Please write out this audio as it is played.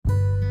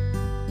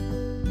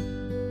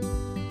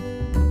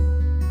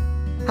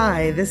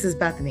Hi, this is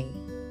Bethany,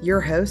 your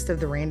host of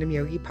the Random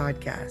Yogi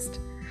Podcast,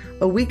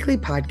 a weekly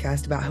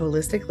podcast about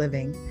holistic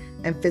living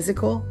and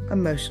physical,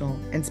 emotional,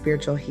 and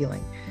spiritual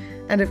healing,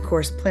 and of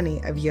course,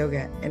 plenty of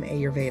yoga and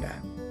Ayurveda.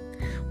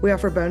 We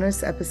offer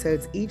bonus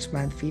episodes each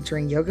month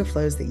featuring yoga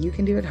flows that you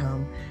can do at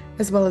home,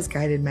 as well as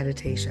guided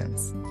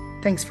meditations.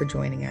 Thanks for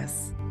joining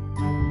us.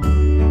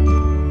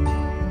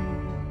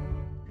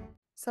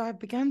 So I've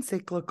begun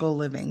cyclical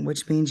living,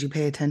 which means you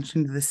pay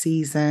attention to the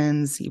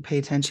seasons, you pay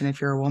attention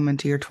if you're a woman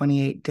to your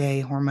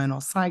 28-day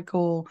hormonal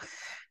cycle,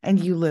 and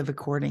you live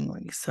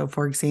accordingly. So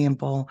for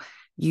example,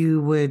 you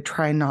would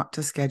try not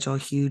to schedule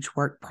huge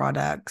work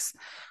products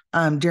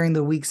during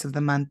the weeks of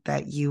the month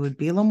that you would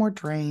be a little more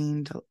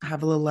drained,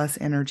 have a little less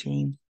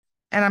energy.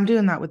 And I'm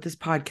doing that with this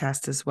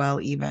podcast as well,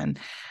 even.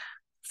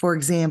 For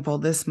example,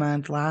 this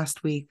month,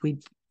 last week,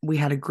 we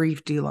had a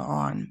grief doula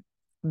on.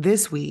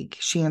 This week,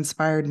 she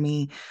inspired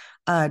me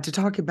to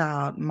talk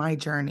about my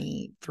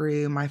journey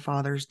through my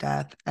father's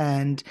death.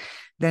 And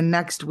then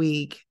next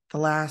week, the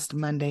last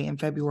Monday in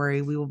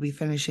February, we will be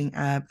finishing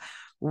up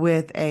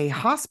with a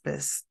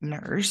hospice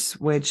nurse,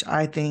 which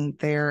I think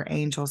they're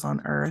angels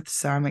on earth.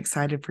 So I'm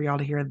excited for y'all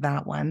to hear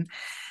that one.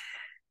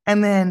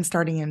 And then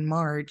starting in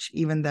March,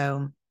 even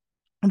though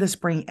the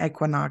spring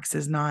equinox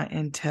is not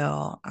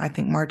until I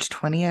think March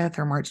 20th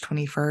or March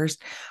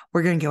 21st,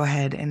 we're going to go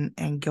ahead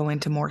and go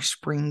into more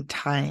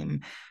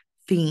springtime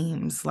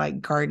themes like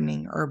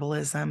gardening,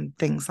 herbalism,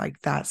 things like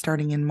that,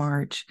 starting in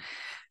March.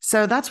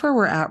 So that's where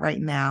we're at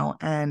right now.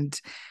 And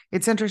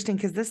it's interesting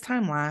because this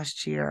time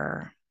last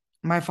year,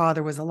 my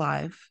father was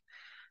alive.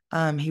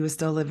 He was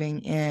still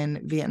living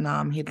in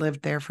Vietnam. He'd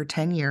lived there for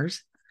 10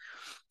 years.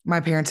 My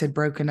parents had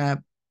broken up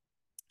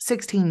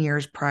 16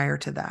 years prior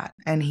to that.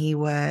 And he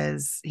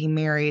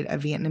married a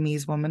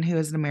Vietnamese woman who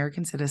is an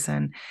American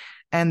citizen.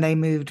 And they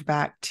moved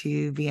back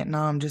to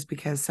Vietnam just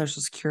because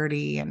Social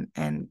Security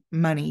and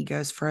money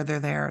goes further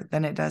there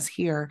than it does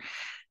here.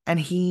 And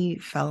he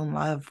fell in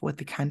love with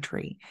the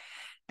country.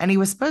 And he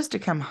was supposed to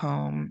come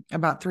home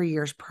about 3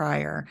 years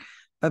prior,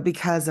 but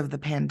because of the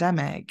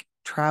pandemic,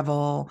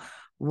 travel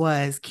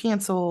was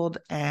canceled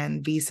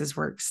and visas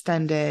were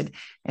extended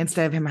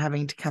instead of him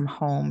having to come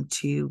home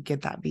to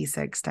get that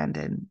visa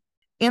extended.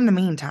 In the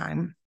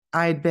meantime,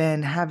 I'd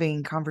been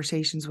having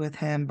conversations with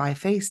him by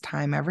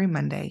FaceTime every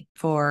Monday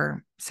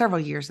for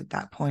several years at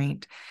that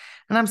point.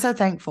 And I'm so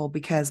thankful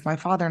because my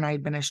father and I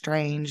had been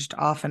estranged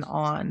off and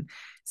on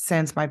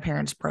since my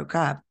parents broke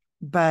up.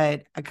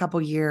 But a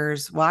couple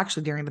years, well,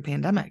 actually during the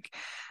pandemic,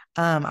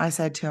 I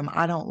said to him,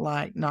 I don't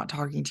like not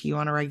talking to you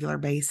on a regular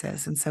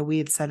basis. And so we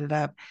had set it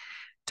up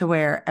to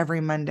where every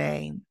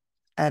Monday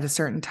at a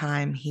certain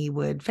time, he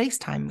would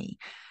FaceTime me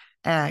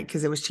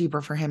because it was cheaper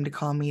for him to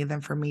call me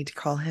than for me to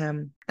call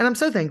him. And I'm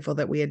so thankful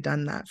that we had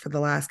done that for the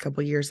last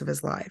couple of years of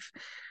his life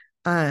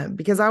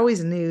because I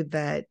always knew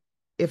that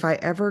if I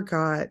ever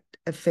got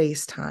a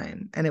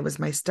FaceTime and it was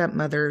my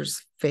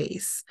stepmother's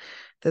face,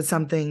 that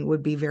something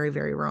would be very,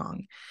 very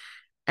wrong.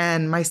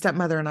 And my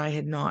stepmother and I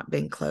had not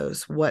been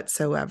close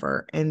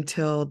whatsoever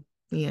until,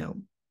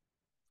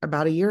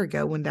 about a year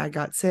ago when Dad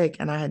got sick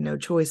and I had no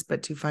choice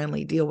but to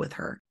finally deal with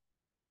her.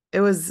 It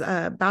was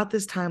about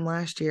this time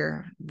last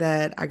year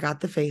that I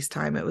got the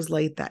FaceTime. It was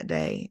late that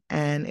day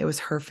and it was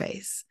her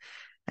face.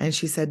 And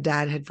she said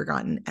Dad had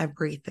forgotten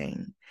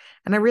everything.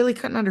 And I really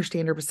couldn't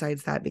understand her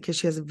besides that because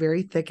she has a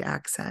very thick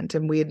accent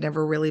and we had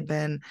never really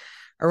been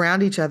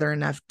around each other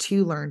enough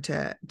to learn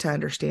to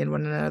understand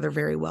one another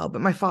very well.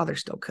 But my father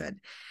still could.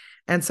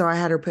 And so I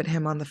had her put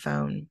him on the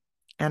phone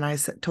and I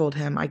told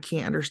him I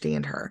can't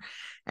understand her.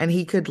 And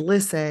he could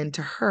listen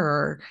to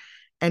her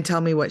and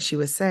tell me what she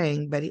was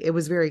saying. But it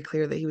was very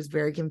clear that he was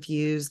very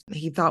confused.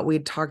 He thought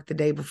we'd talked the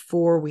day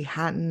before. We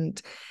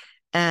hadn't.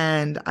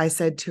 And I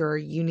said to her,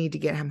 you need to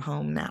get him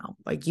home now.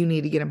 Like, you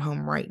need to get him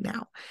home right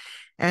now.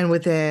 And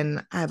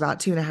within about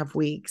 2.5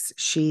 weeks,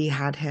 she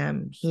had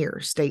him here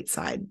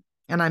stateside.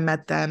 And I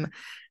met them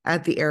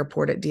at the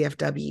airport at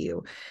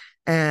DFW.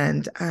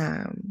 And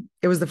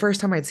it was the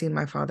first time I'd seen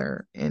my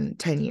father in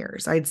 10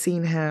 years. I'd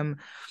seen him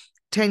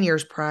 10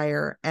 years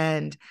prior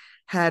and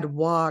had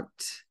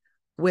walked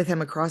with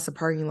him across the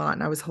parking lot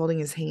and I was holding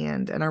his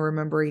hand. And I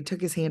remember he took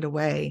his hand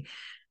away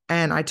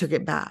and I took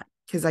it back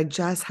because I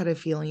just had a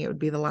feeling it would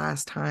be the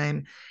last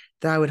time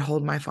that I would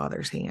hold my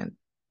father's hand.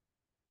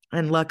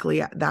 And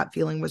luckily that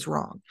feeling was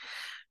wrong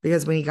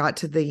because when he got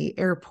to the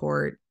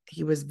airport,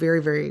 he was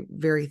very, very,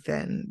 very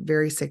thin,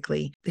 very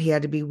sickly. He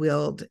had to be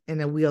wheeled in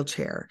a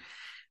wheelchair.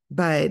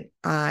 But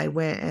I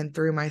went and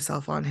threw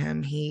myself on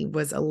him. He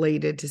was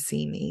elated to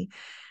see me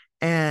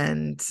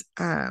and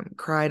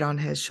cried on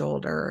his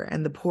shoulder.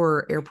 And the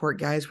poor airport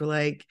guys were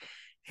like,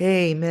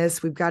 hey,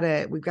 miss, we've got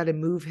to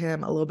move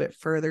him a little bit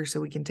further so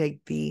we can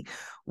take the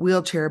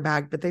wheelchair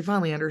back. But they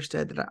finally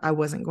understood that I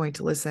wasn't going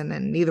to listen,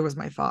 and neither was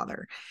my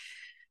father.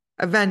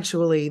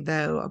 Eventually,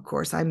 though, of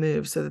course, I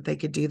moved so that they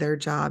could do their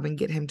job and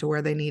get him to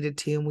where they needed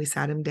to. And we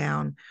sat him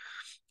down.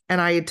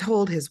 And I had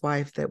told his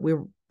wife that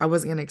I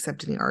wasn't going to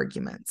accept any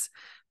arguments.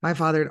 My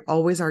father had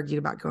always argued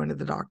about going to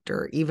the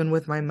doctor, even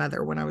with my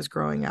mother when I was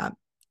growing up,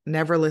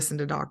 never listened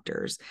to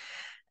doctors.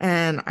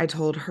 And I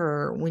told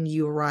her, when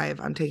you arrive,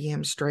 I'm taking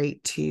him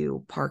straight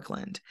to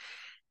Parkland.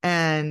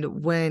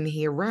 And when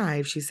he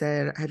arrived, she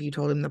said, have you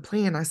told him the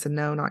plan? I said,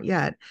 no, not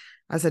yet.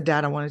 I said,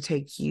 Dad, I want to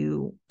take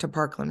you to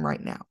Parkland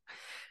right now.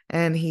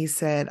 And he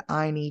said,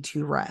 I need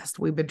to rest.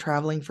 We've been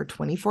traveling for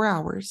 24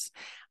 hours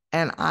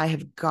and I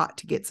have got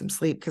to get some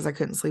sleep because I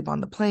couldn't sleep on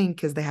the plane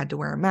because they had to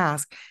wear a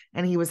mask.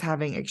 And he was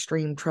having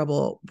extreme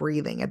trouble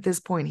breathing. At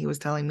this point, he was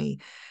telling me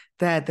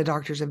that the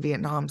doctors in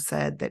Vietnam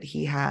said that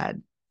he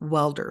had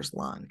welder's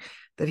lung,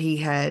 that he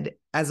had,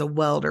 as a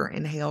welder,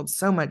 inhaled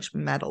so much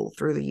metal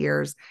through the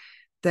years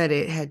that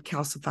it had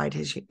calcified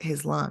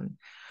his lung.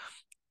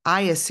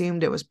 I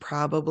assumed it was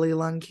probably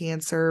lung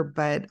cancer,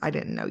 but I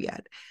didn't know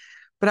yet.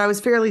 But I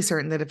was fairly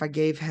certain that if I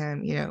gave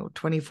him,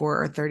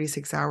 24 or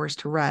 36 hours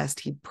to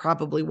rest, he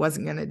probably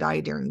wasn't going to die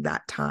during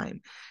that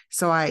time.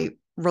 So I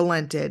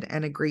relented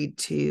and agreed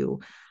to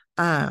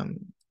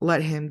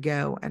let him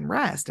go and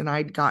rest. And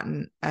I'd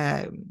gotten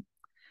a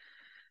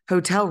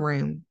hotel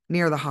room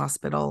near the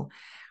hospital,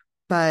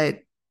 but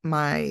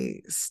my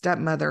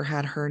stepmother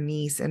had her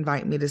niece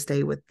invite me to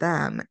stay with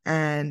them.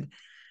 And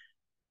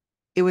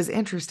it was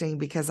interesting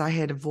because I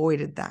had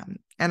avoided them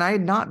and I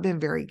had not been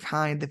very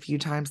kind the few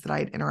times that I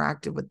had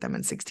interacted with them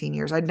in 16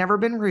 years. I'd never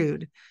been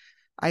rude.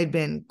 I'd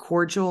been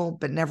cordial,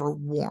 but never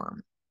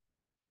warm.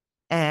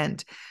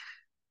 But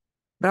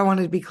I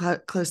wanted to be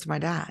close to my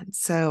dad.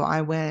 So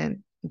I went,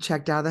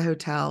 checked out of the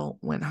hotel,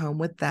 went home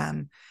with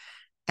them,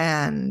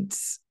 and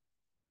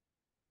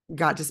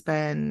got to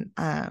spend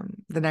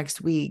the next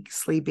week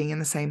sleeping in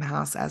the same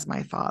house as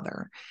my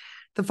father.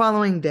 The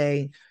following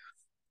day,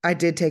 I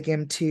did take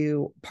him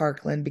to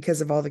Parkland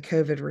because of all the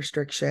COVID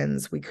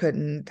restrictions. We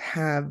couldn't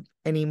have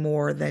any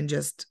more than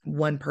just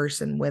one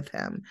person with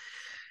him.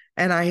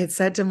 And I had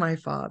said to my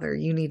father,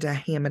 you need to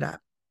ham it up.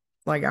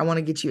 Like, I want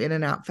to get you in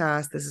and out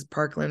fast. This is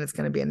Parkland. It's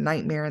going to be a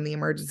nightmare in the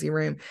emergency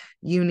room.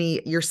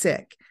 You're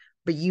sick,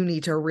 but you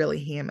need to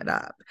really ham it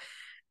up.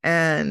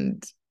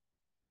 And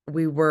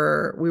we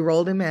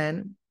rolled him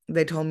in.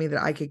 They told me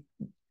that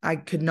I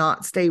could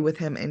not stay with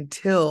him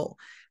until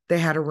they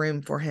had a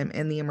room for him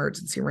in the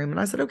emergency room. And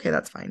I said, okay,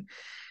 that's fine.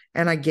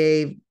 And I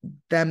gave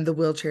them the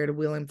wheelchair to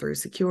wheel him through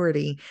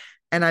security.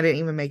 And I didn't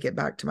even make it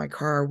back to my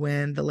car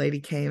when the lady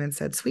came and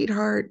said,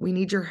 sweetheart, we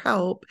need your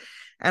help.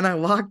 And I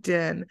walked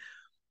in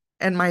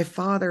and my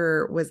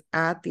father was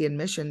at the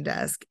admission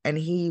desk and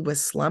he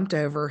was slumped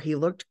over. He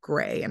looked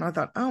gray. And I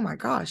thought, oh my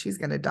gosh, he's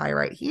going to die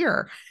right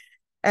here.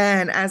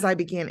 And as I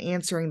began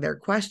answering their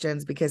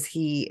questions, because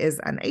he is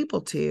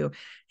unable to,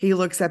 he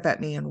looks up at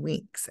me and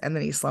winks, and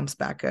then he slumps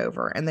back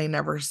over, and they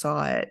never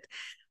saw it.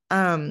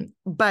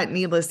 But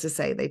needless to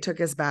say, they took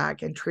us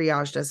back and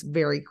triaged us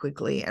very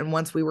quickly. And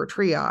once we were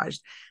triaged,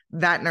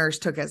 that nurse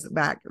took us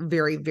back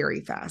very, very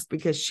fast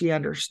because she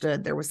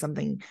understood there was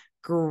something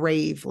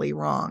gravely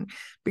wrong.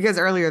 Because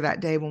earlier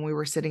that day, when we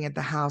were sitting at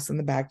the house in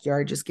the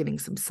backyard just getting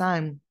some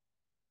sun,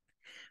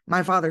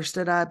 my father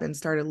stood up and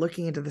started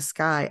looking into the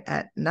sky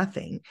at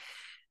nothing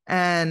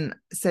and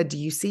said, do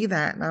you see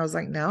that? And I was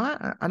like, no,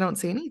 I don't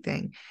see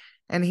anything.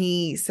 And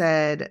he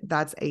said,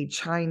 that's a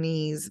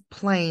Chinese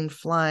plane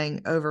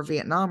flying over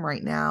Vietnam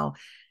right now.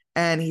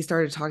 And he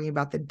started talking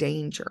about the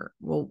danger.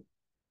 Well,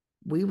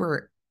 we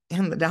were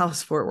in the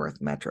Dallas-Fort Worth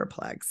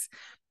Metroplex.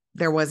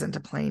 There wasn't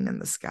a plane in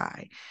the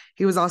sky.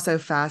 He was also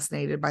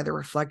fascinated by the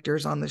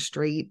reflectors on the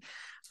street.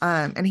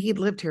 And he'd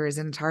lived here his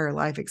entire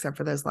life, except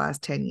for those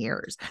last 10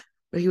 years.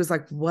 But he was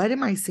like, what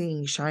am I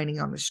seeing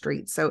shining on the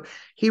street? So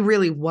he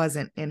really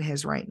wasn't in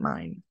his right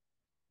mind.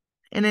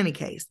 In any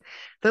case,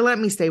 they let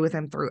me stay with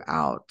him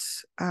throughout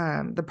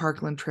the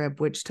Parkland trip,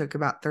 which took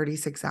about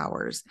 36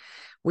 hours.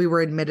 We were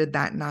admitted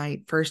that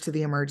night, first to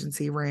the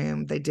emergency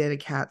room. They did a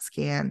CAT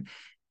scan,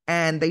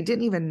 and they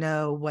didn't even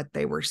know what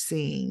they were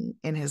seeing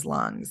in his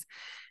lungs.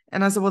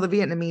 And I said, well, the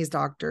Vietnamese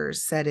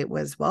doctors said it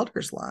was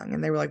welder's lung.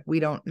 And they were like, we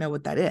don't know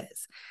what that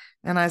is.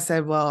 And I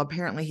said, well,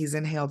 apparently he's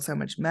inhaled so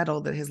much metal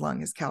that his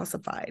lung is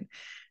calcified.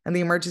 And the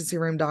emergency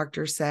room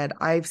doctor said,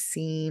 I've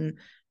seen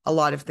a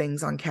lot of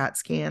things on CAT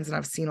scans and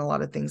I've seen a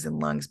lot of things in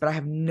lungs, but I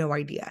have no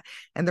idea.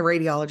 And the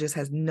radiologist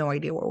has no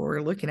idea what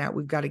we're looking at.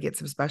 We've got to get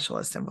some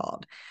specialists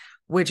involved,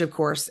 which of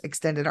course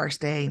extended our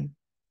stay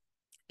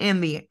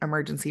in the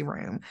emergency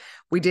room.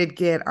 We did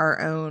get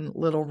our own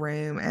little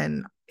room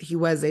and he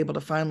was able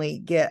to finally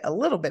get a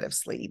little bit of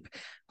sleep.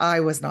 I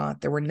was not.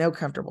 There were no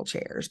comfortable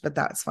chairs, but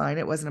that's fine.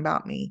 It wasn't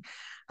about me.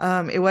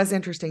 It was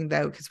interesting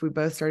though, because we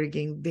both started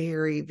getting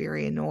very,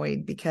 very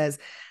annoyed because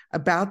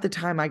about the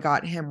time I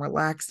got him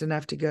relaxed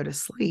enough to go to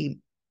sleep,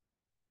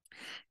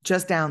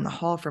 just down the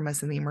hall from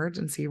us in the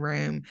emergency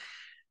room,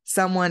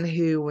 someone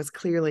who was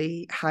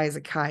clearly high as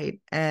a kite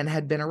and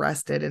had been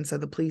arrested. And so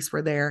the police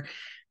were there.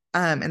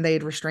 And they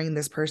had restrained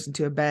this person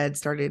to a bed,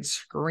 started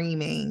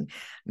screaming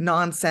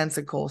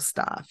nonsensical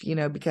stuff,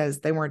 because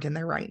they weren't in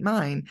their right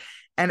mind.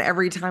 And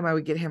every time I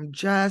would get him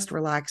just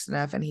relaxed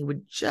enough and he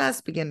would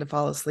just begin to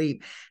fall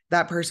asleep,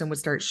 that person would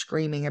start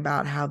screaming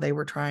about how they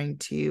were trying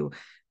to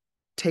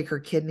take her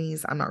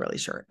kidneys. I'm not really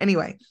sure.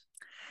 Anyway,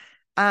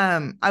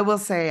 I will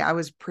say I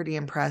was pretty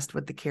impressed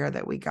with the care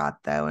that we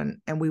got though,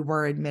 and we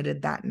were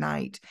admitted that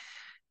night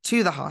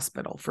to the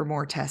hospital for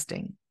more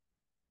testing.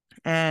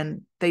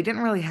 And they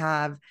didn't really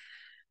have,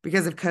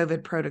 because of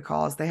COVID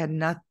protocols, they had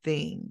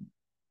nothing,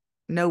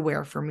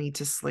 nowhere for me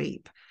to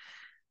sleep.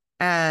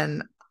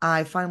 And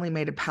I finally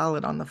made a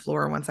pallet on the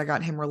floor once I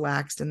got him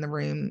relaxed in the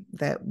room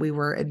that we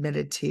were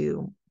admitted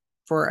to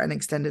for an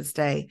extended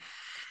stay.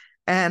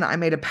 And I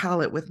made a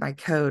pallet with my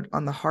coat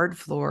on the hard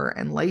floor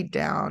and laid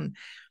down.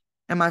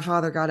 And my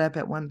father got up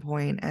at one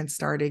point and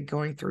started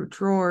going through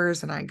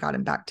drawers, and I got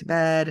him back to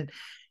bed. And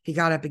he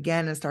got up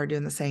again and started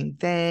doing the same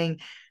thing.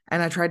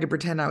 And I tried to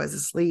pretend I was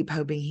asleep,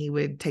 hoping he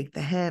would take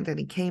the hint. And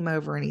he came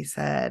over and he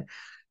said,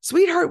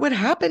 "Sweetheart, what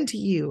happened to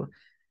you?"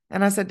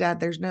 And I said, "Dad,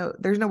 there's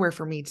nowhere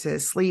for me to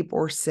sleep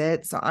or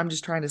sit. So I'm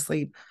just trying to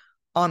sleep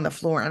on the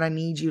floor and I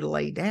need you to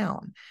lay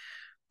down."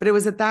 But it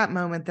was at that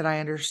moment that I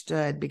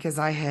understood, because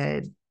I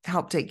had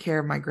helped take care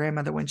of my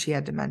grandmother when she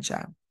had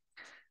dementia.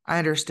 I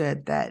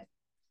understood that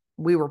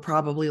we were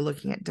probably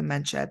looking at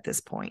dementia at this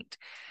point.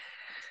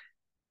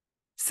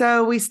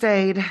 So we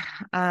stayed.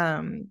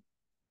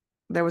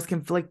 There was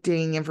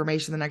conflicting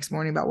information the next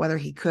morning about whether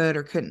he could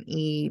or couldn't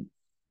eat,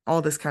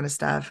 all this kind of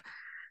stuff.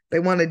 They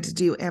wanted to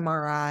do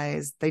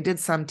MRIs. They did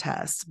some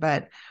tests,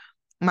 but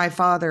my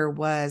father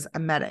was a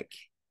medic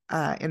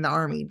in the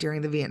Army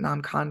during the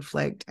Vietnam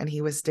conflict, and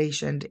he was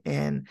stationed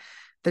in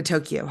the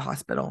Tokyo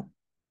hospital.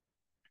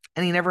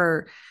 And he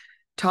never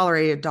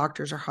tolerated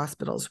doctors or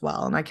hospitals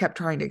well. And I kept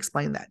trying to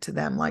explain that to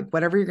them, like,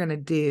 whatever you're going to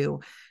do,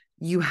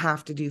 you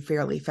have to do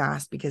fairly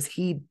fast, because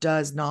he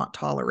does not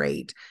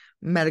tolerate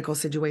medical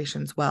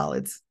situations well.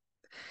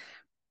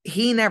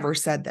 He never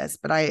said this,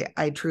 but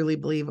I truly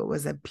believe it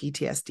was a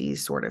PTSD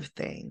sort of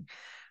thing.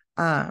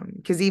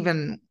 Because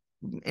even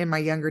in my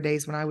younger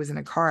days, when I was in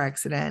a car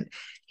accident,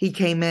 he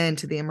came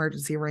into the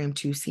emergency room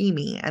to see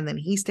me, and then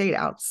he stayed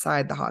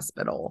outside the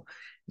hospital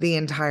the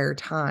entire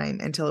time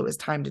until it was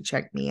time to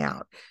check me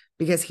out,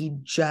 because he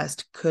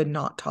just could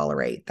not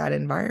tolerate that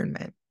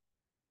environment.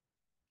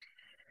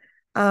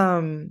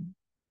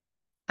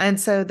 And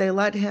so they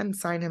let him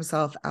sign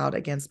himself out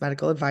against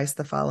medical advice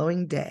the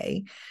following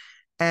day.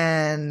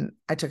 And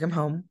I took him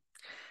home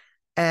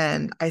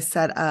and I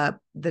set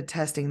up the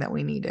testing that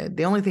we needed.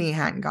 The only thing he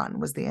hadn't gotten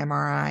was the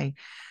MRI.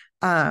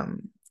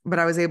 But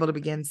I was able to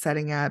begin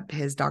setting up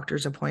his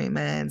doctor's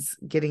appointments,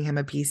 getting him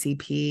a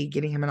PCP,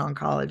 getting him an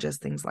oncologist,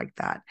 things like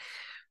that.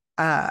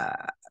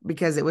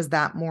 Because it was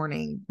that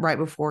morning, right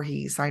before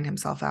he signed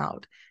himself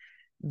out,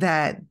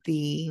 that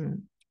the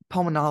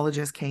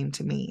pulmonologist came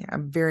to me, a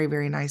very,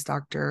 very nice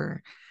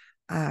doctor,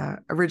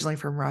 originally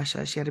from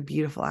Russia. She had a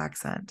beautiful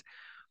accent.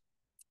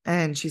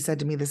 And she said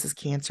to me, "This is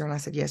cancer." And I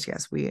said, yes,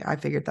 I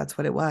figured that's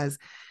what it was.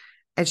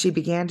 And she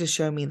began to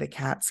show me the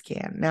CAT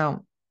scan.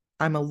 Now,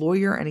 I'm a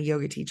lawyer and a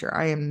yoga teacher.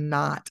 I am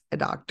not a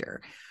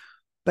doctor.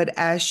 But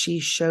as she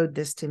showed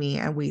this to me,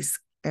 and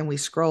we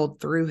scrolled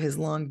through his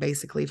lung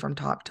basically from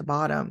top to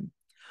bottom,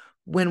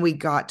 when we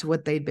got to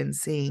what they'd been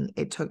seeing,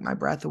 it took my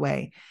breath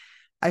away.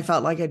 I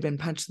felt like I'd been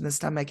punched in the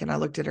stomach, and I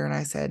looked at her and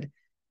I said,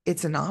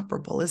 "It's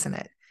inoperable, isn't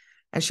it?"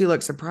 And she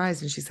looked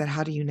surprised and she said,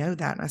 "How do you know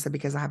that?" And I said,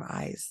 "Because I have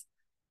eyes.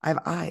 I have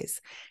eyes."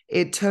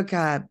 It took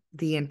up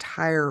the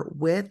entire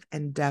width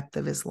and depth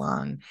of his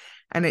lung,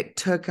 and it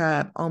took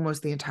up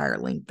almost the entire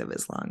length of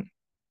his lung.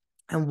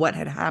 And what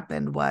had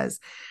happened was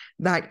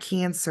that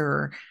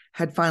cancer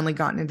had finally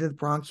gotten into the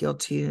bronchial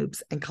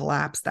tubes and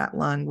collapsed that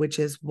lung, which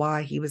is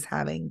why he was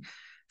having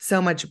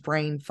so much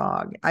brain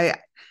fog.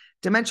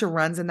 Dementia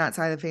runs in that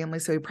side of the family,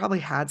 so he probably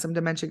had some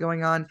dementia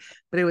going on,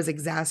 but it was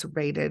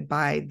exacerbated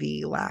by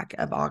the lack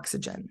of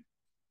oxygen.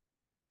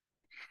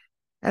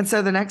 And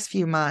so the next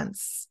few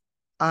months,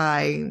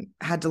 I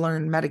had to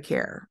learn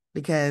Medicare,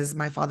 because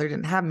my father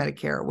didn't have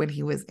Medicare when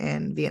he was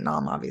in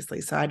Vietnam, obviously.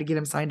 So I had to get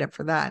him signed up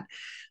for that.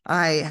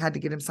 I had to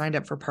get him signed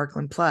up for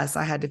Parkland Plus.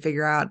 I had to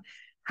figure out,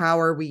 how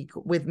are we,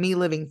 with me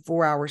living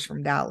 4 hours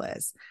from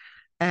Dallas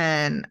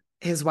and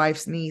his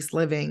wife's niece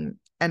living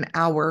an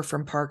hour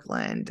from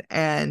Parkland,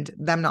 and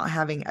them not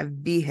having a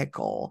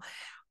vehicle,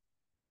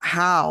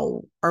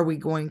 how are we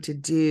going to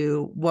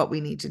do what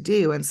we need to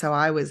do? And so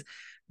I was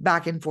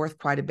back and forth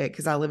quite a bit,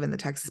 because I live in the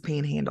Texas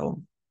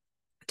Panhandle,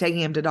 taking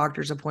him to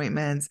doctor's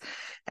appointments,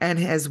 and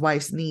his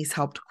wife's niece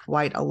helped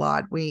quite a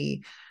lot.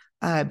 We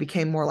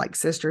became more like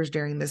sisters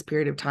during this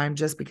period of time,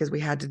 just because we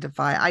had to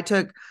defy. I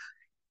took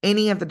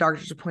any of the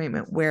doctor's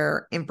appointment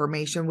where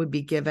information would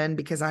be given,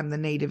 because I'm the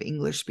native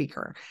English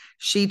speaker.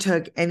 She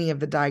took any of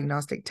the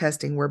diagnostic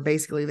testing where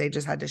basically they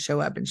just had to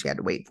show up and she had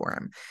to wait for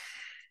him.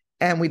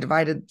 And we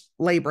divided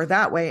labor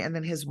that way. And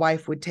then his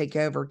wife would take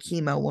over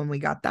chemo when we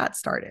got that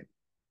started.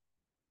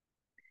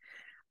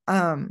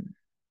 And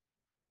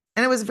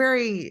it was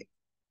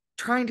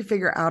trying to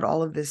figure out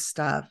all of this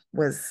stuff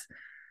was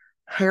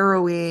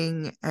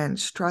harrowing and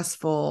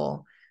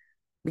stressful,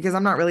 because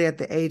I'm not really at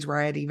the age where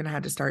I had even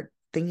had to start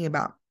thinking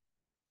about,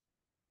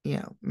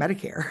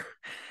 Medicare.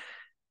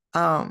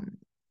 And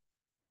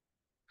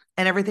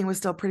everything was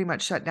still pretty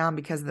much shut down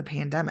because of the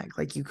pandemic.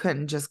 Like, you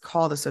couldn't just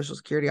call the Social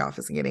Security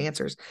office and get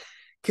answers.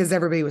 because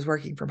everybody was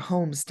working from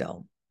home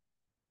still.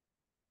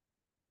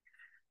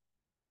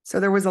 So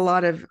there was a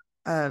lot of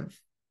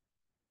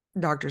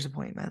doctor's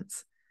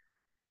appointments.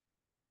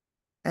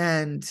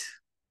 And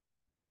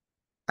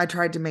I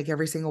tried to make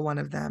every single one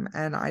of them.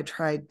 And I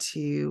tried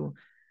to,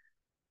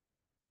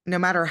 no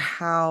matter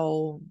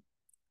how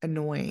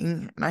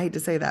annoying, and I hate to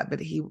say that, but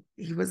he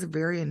was a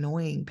very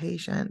annoying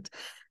patient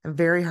and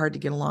very hard to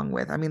get along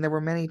with. I mean, there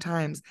were many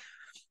times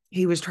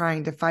he was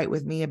trying to fight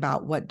with me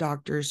about what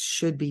doctors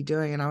should be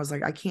doing. And I was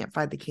like, I can't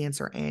fight the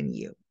cancer and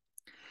you.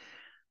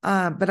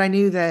 But I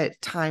knew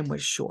that time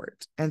was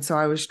short. And so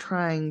I was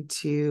trying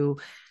to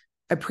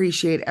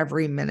appreciate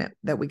every minute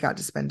that we got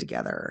to spend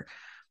together.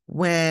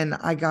 When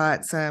I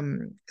got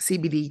some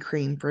CBD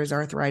cream for his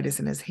arthritis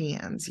in his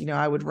hands,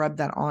 I would rub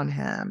that on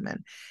him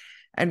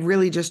and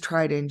really just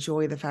try to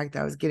enjoy the fact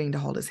that I was getting to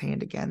hold his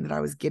hand again, that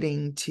I was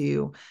getting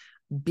to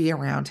be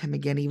around him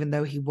again, even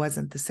though he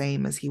wasn't the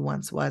same as he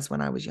once was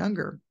when I was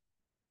younger.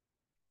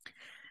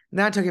 And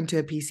that took him to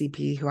a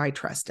PCP who I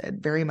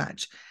trusted very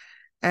much.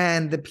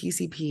 And the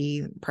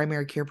PCP,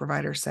 primary care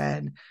provider,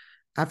 said,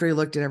 after he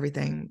looked at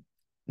everything,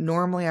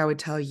 normally I would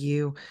tell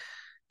you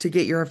to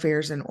get your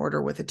affairs in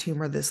order with a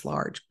tumor this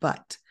large,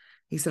 but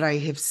he said, I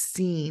have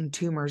seen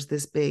tumors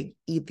this big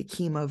eat the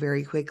chemo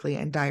very quickly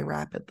and die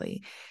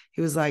rapidly.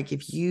 He was like,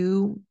 if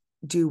you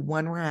do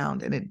one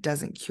round and it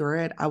doesn't cure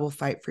it, I will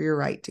fight for your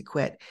right to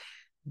quit,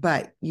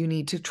 but you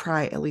need to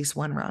try at least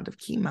one round of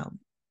chemo.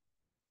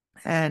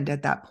 And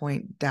at that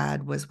point,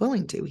 Dad was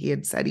willing to. He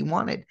had said he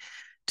wanted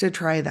to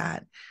try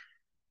that.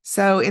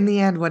 So in the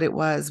end, what it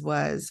was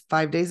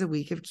 5 days a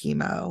week of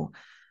chemo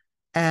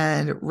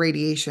and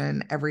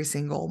radiation every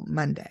single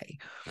Monday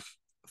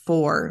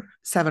for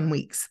 7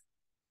 weeks.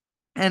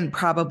 And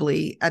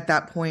probably at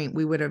that point,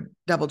 we would have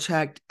double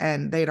checked,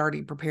 and they'd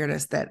already prepared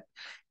us that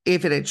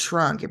if it had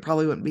shrunk, it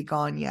probably wouldn't be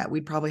gone yet.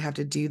 We'd probably have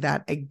to do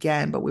that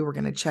again, but we were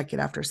going to check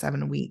it after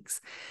 7 weeks.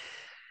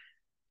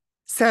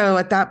 So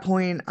at that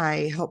point,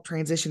 I helped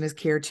transition his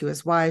care to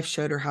his wife,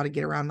 showed her how to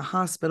get around the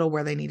hospital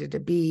where they needed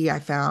to be. I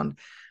found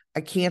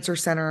a cancer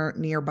center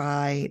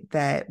nearby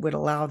that would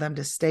allow them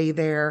to stay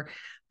there.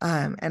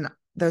 And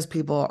those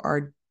people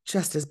are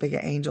just as big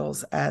of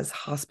angels as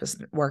hospice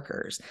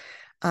workers,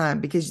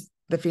 because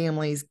the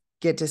families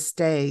get to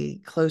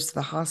stay close to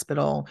the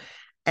hospital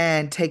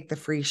and take the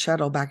free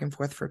shuttle back and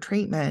forth for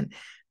treatment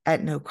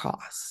at no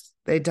cost.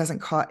 It didn't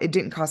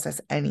cost us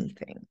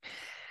anything.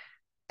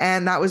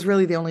 And that was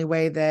really the only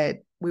way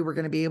that we were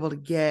going to be able to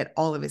get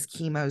all of his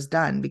chemos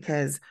done,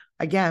 because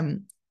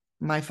again,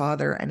 my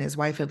father and his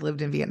wife had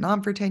lived in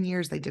Vietnam for 10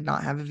 years. They did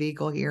not have a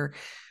vehicle here.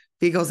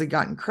 Vehicles had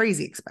gotten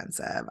crazy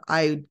expensive.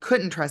 I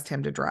couldn't trust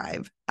him to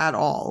drive at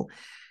all.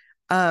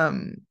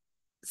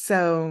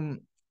 So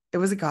it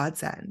was a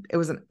godsend. It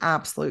was an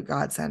absolute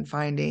godsend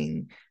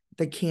finding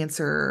the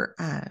cancer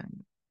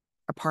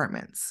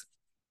apartments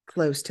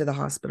close to the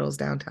hospitals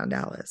downtown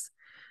Dallas.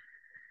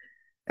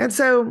 And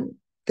so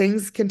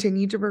things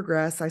continued to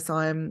progress. I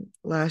saw him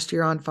last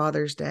year on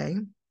Father's Day,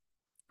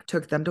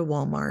 took them to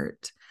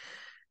Walmart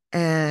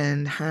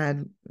and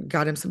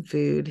got him some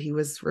food. He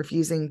was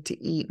refusing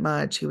to eat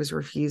much. He was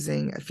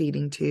refusing a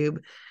feeding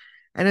tube.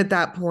 And at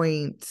that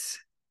point,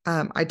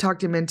 I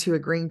talked him into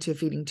agreeing to a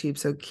feeding tube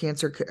so that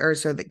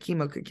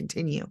chemo could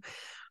continue.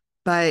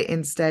 But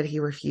instead, he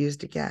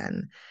refused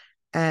again.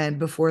 And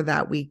before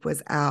that week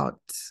was out,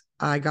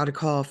 I got a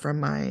call from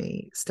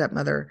my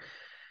stepmother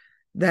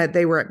that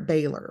they were at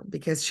Baylor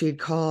because she had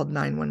called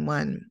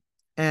 911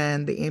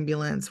 and the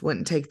ambulance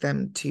wouldn't take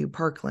them to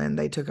Parkland.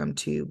 They took them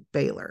to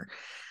Baylor.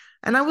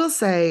 And I will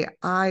say,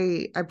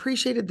 I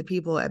appreciated the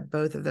people at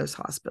both of those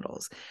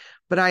hospitals,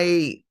 but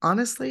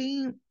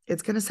honestly,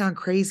 it's going to sound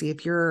crazy.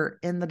 If you're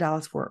in the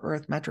Dallas-Fort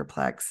Worth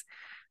Metroplex,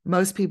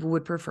 most people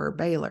would prefer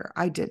Baylor.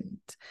 I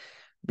didn't,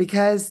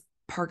 because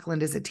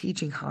Parkland is a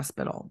teaching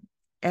hospital.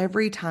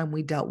 Every time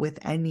we dealt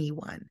with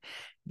anyone,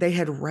 they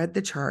had read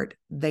the chart.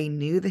 They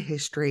knew the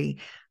history.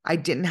 I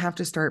didn't have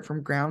to start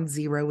from ground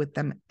zero with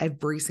them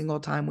every single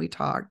time we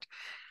talked.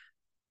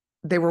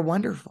 They were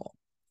wonderful.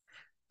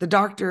 The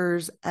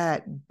doctors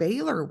at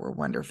Baylor were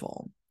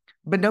wonderful,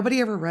 but nobody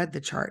ever read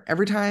the chart.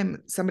 Every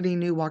time somebody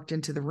new walked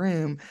into the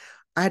room,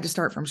 I had to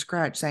start from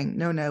scratch saying,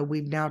 no,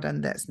 we've now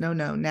done this. No,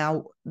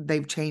 now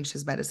they've changed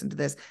his medicine to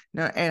this.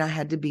 No, and I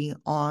had to be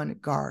on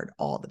guard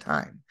all the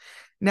time.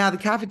 Now, the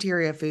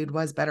cafeteria food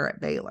was better at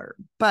Baylor,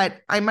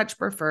 but I much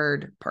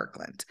preferred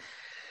Parkland.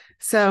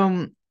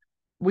 So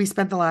we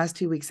spent the last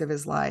 2 weeks of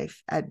his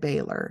life at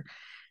Baylor.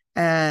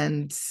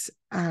 And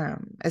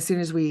as soon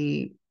as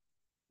we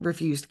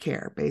refused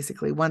care,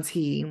 basically,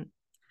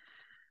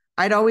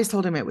 I'd always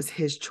told him it was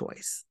his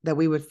choice, that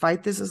we would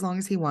fight this as long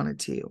as he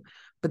wanted to,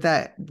 but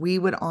that we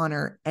would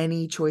honor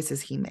any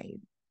choices he made,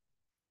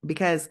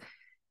 because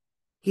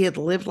he had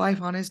lived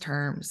life on his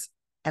terms.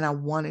 And I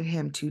wanted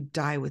him to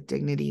die with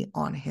dignity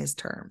on his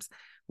terms.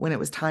 When it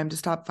was time to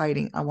stop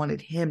fighting, I wanted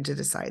him to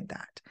decide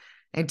that.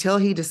 Until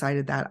he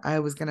decided that, I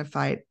was going to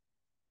fight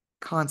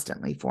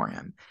constantly for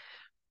him.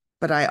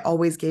 But I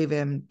always gave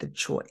him the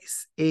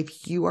choice.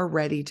 If you are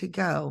ready to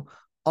go,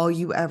 all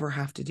you ever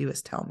have to do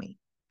is tell me.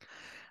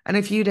 And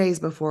a few days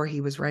before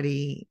he was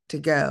ready to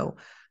go,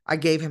 I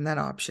gave him that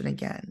option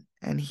again,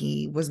 and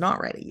he was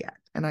not ready yet.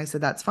 And I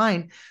said, that's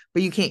fine,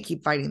 but you can't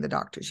keep fighting the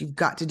doctors. You've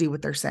got to do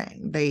what they're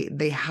saying.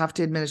 They have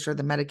to administer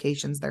the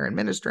medications they're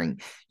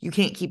administering. You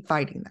can't keep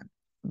fighting them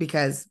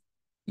because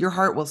your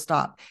heart will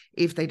stop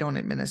if they don't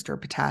administer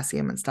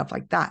potassium and stuff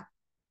like that.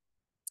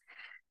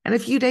 And a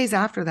few days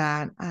after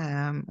that,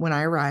 when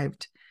I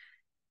arrived,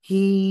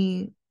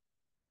 he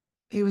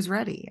was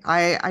ready.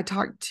 I had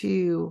talked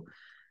to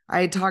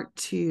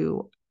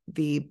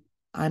the,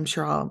 I'm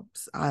sure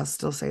I'll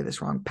still say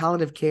this wrong,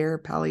 palliative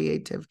care.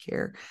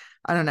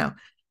 I don't know.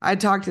 I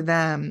talked to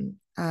them,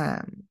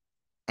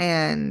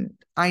 and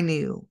I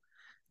knew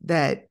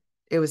that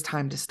it was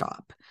time to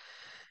stop.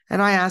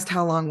 And I asked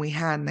how long we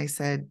had, and they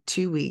said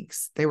 2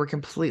 weeks. They were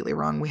completely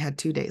wrong. We had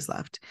 2 days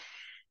left.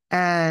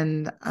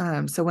 And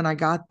so when I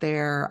got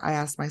there, I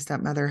asked my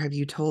stepmother, have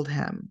you told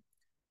him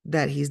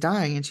that he's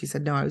dying? And she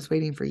said, no, I was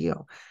waiting for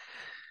you.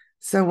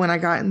 So when I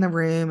got in the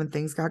room and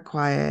things got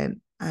quiet,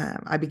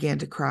 I began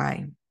to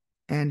cry,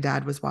 and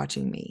Dad was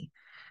watching me.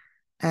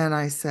 And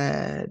I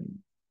said,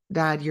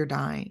 Dad, you're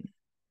dying.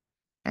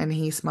 And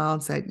he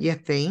smiled and said, you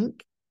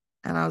think?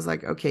 And I was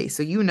like, okay,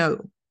 so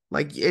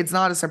like, it's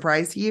not a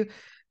surprise to you.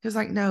 He was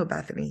like, no,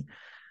 Bethany.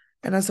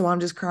 And I said, well, I'm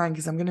just crying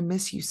because I'm going to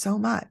miss you so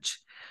much.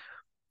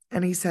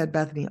 And he said,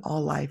 Bethany,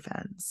 all life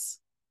ends,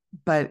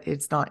 but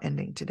it's not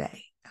ending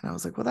today. And I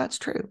was like, well, that's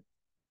true.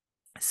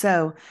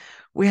 So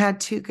we had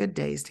 2 good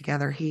days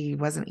together. He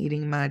wasn't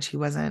eating much. He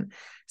wasn't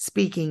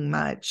speaking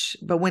much.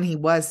 But when he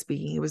was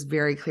speaking, it was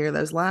very clear.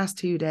 Those last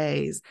 2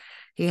 days,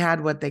 he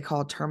had what they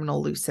call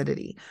terminal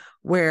lucidity,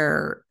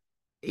 where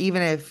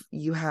even if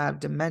you have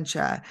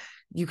dementia,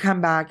 you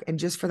come back, and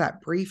just for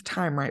that brief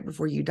time right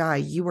before you die,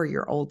 you are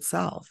your old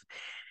self.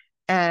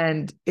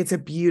 And it's a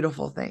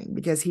beautiful thing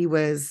because he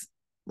was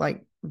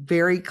like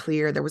very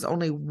clear. There was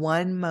only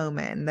one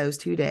moment in those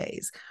 2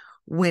 days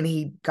when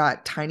he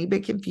got tiny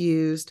bit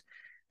confused.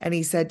 And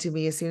he said to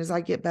me, as soon as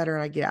I get better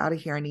and I get out of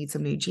here, I need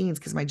some new jeans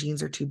because my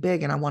jeans are too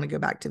big and I want to go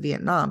back to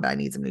Vietnam, but I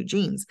need some new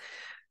jeans.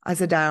 I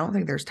said, Dad, I don't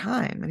think there's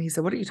time. And he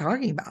said, what are you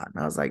talking about?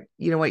 And I was like,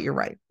 you know what? You're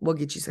right. We'll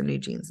get you some new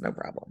jeans. No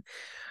problem.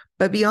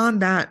 But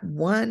beyond that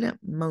one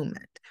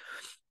moment,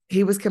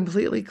 he was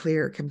completely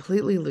clear,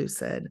 completely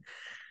lucid.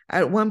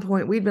 At one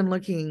point, we'd been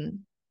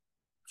looking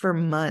for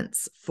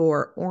months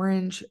for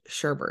orange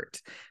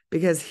sherbet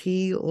because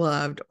he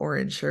loved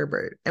orange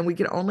sherbet, and we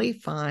could only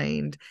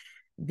find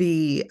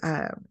the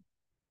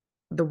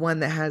one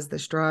that has the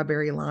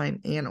strawberry,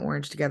 lime, and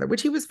orange together,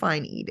 which he was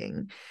fine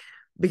eating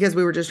because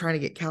we were just trying to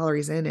get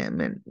calories in him,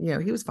 and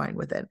he was fine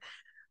with it.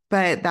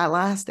 But that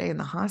last day in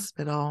the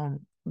hospital,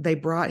 they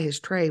brought his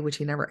tray, which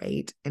he never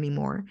ate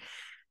anymore,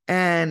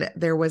 and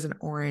there was an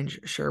orange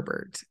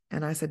sherbet.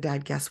 And I said,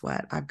 Dad, guess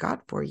what I've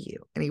got for you?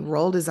 And he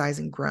rolled his eyes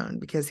and groaned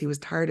because he was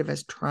tired of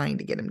us trying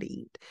to get him to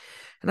eat.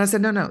 And I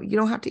said, no, you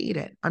don't have to eat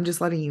it. I'm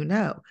just letting you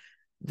know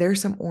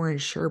there's some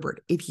orange sherbet.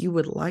 If you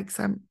would like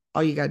some,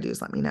 all you got to do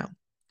is let me know.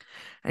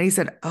 And he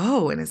said,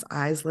 oh, and his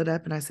eyes lit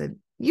up. And I said,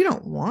 you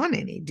don't want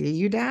any, do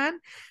you, Dad?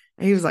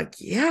 And he was like,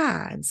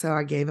 yeah. And so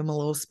I gave him a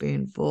little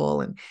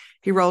spoonful, and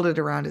he rolled it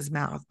around his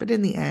mouth. But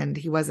in the end,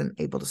 he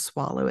wasn't able to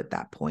swallow at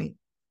that point,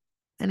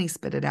 and he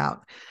spit it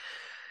out.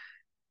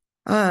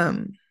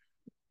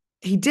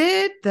 He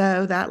did,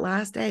 though, that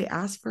last day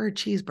ask for a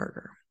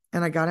cheeseburger,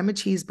 and I got him a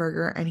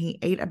cheeseburger, and he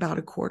ate about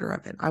a quarter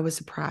of it. I was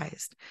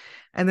surprised.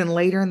 And then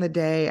later in the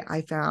day,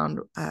 I found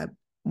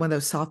one of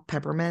those soft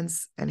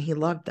peppermints, and he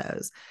loved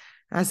those.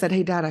 And I said,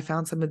 hey, Dad, I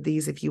found some of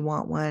these if you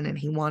want one, and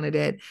he wanted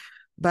it.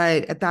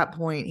 But at that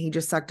point, he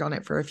just sucked on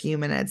it for a few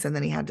minutes, and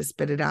then he had to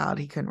spit it out.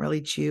 He couldn't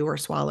really chew or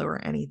swallow or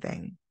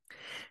anything.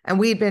 And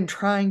we'd been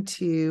trying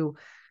to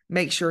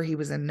make sure he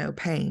was in no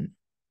pain,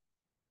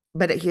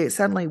 but he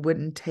suddenly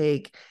wouldn't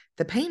take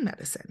the pain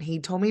medicine. He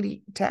told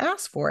me to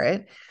ask for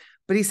it,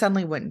 but he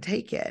suddenly wouldn't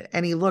take it.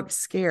 And he looked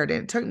scared.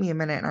 And it took me a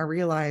minute, and I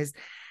realized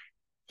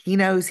he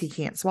knows he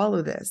can't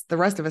swallow this. The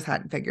rest of us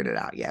hadn't figured it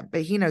out yet,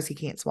 but he knows he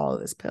can't swallow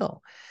this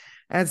pill.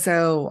 And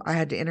so I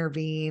had to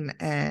intervene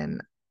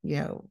and,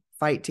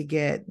 fight to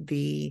get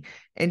the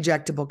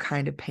injectable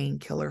kind of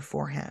painkiller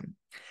for him.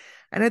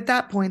 And at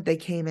that point, they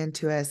came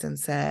into us and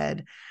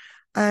said,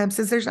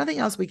 since there's nothing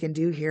else we can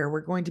do here,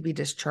 we're going to be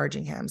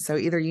discharging him. So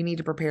either you need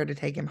to prepare to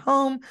take him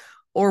home,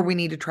 or we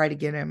need to try to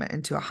get him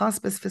into a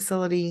hospice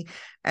facility.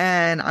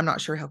 And I'm not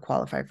sure he'll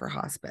qualify for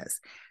hospice.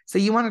 So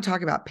you want to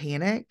talk about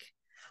panic?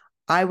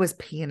 I was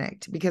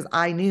panicked because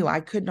I knew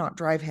I could not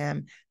drive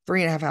him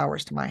 3.5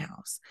 hours to my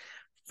house.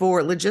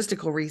 For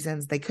logistical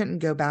reasons, they couldn't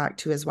go back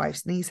to his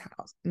wife's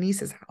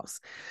niece's house.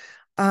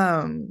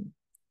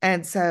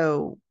 And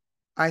so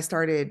I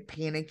started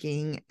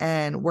panicking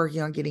and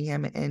working on getting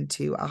him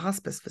into a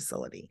hospice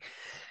facility.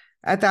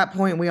 At that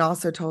point, we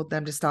also told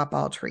them to stop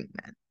all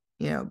treatment.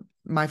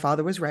 My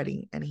father was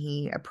ready, and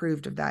he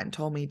approved of that and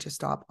told me to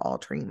stop all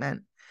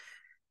treatment.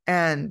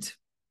 And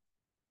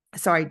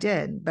so I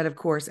did. But of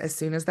course, as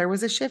soon as there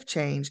was a shift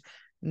change,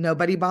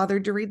 nobody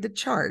bothered to read the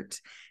chart.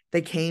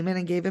 They came in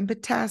and gave him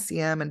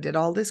potassium and did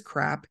all this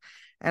crap.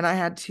 And I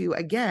had to,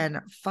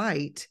 again,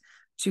 fight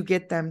to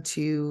get them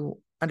to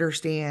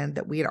understand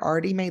that we had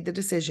already made the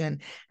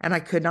decision, and I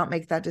could not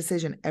make that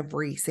decision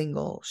every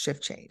single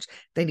shift change.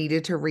 They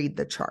needed to read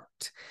the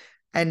chart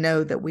and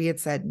know that we had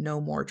said no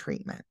more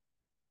treatment.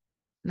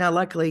 Now,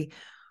 luckily,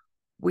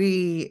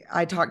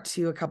 I talked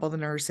to a couple of the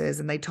nurses,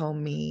 and they told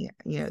me,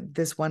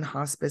 this one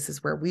hospice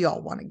is where we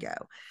all want to go.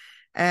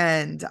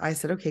 And I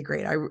said, okay,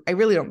 great. I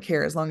really don't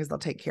care as long as they'll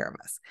take care of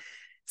us.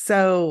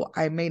 So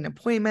I made an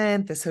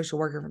appointment. The social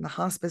worker from the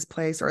hospice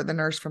place, or the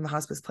nurse from the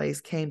hospice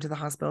place, came to the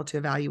hospital to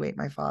evaluate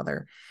my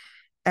father.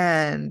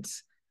 And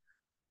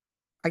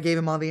I gave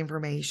him all the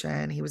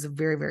information. He was a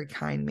very, very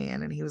kind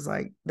man. And he was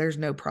like, there's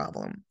no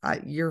problem.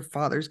 Your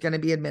father's going to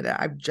be admitted.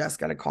 I've just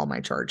got to call my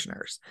charge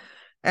nurse.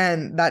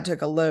 And that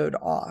took a load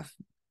off,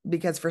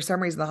 because for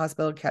some reason the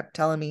hospital kept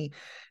telling me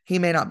he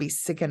may not be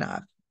sick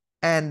enough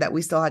and that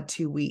we still had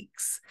 2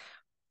 weeks.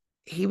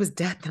 He was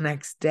dead the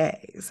next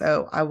day.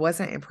 So I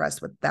wasn't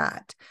impressed with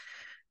that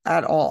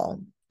at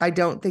all. I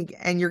don't think,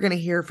 and you're going to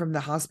hear from the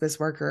hospice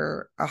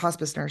worker, a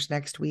hospice nurse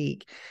next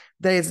week,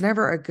 that it's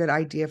never a good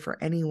idea for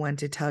anyone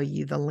to tell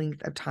you the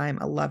length of time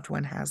a loved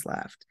one has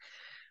left,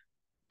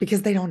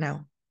 because they don't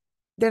know.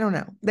 They don't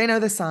know. They know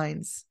the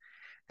signs.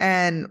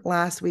 And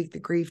last week, the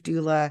grief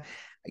doula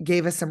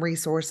gave us some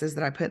resources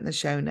that I put in the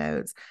show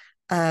notes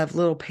of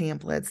little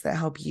pamphlets that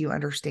help you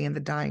understand the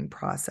dying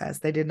process.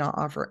 They did not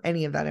offer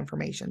any of that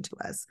information to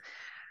us.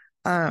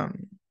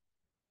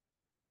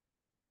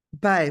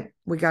 But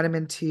we got him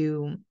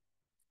into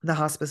the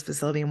hospice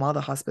facility. And while the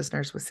hospice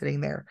nurse was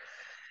sitting there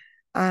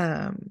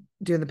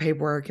doing the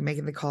paperwork and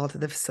making the call to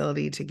the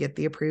facility to get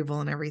the approval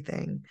and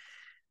everything,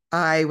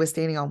 I was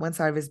standing on one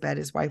side of his bed.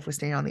 His wife was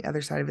standing on the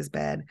other side of his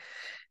bed.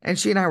 And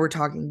she and I were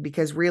talking,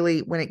 because really,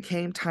 when it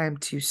came time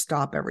to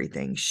stop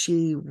everything,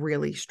 she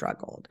really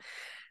struggled.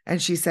 And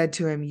she said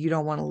to him, "You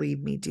don't want to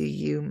leave me, do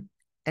you?"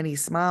 And he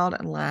smiled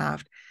and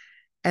laughed.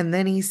 And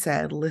then he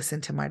said,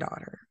 "Listen to my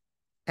daughter."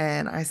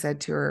 And I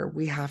said to her,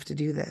 "We have to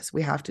do this.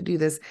 We have to do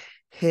this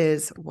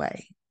his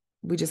way.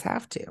 We just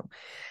have to."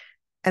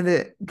 And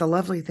the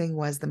lovely thing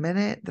was, the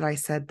minute that I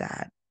said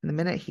that, the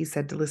minute he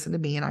said to listen to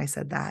me and I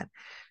said that,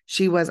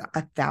 she was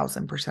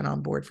 1,000%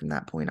 on board from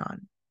that point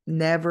on.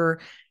 Never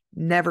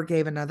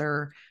gave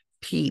another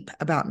peep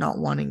about not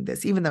wanting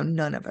this, even though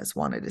none of us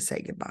wanted to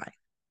say goodbye.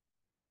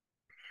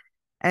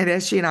 And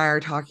as she and I are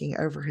talking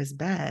over his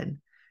bed,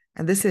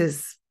 and this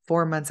is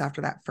 4 months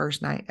after that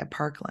first night at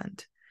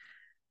Parkland,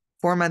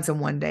 4 months and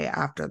 1 day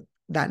after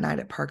that night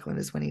at Parkland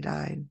is when he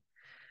died.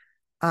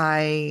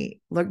 I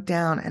looked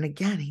down, and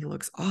again, he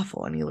looks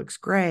awful and he looks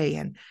gray.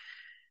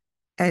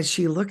 And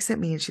she looks at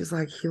me and she's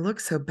like, "He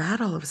looks so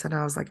bad all of a sudden."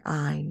 I was like,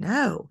 "I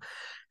know."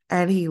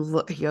 And he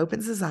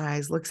opens his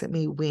eyes, looks at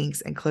me, winks,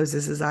 and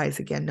closes his eyes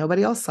again.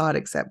 Nobody else saw it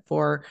except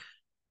for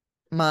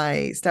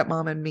my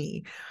stepmom and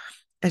me.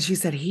 And she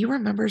said, "He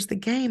remembers the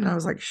game." And I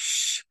was like,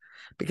 "Shh,"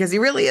 because he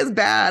really is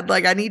bad.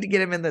 Like, I need to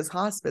get him in this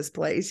hospice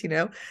place,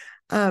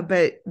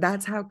 but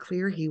that's how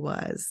clear he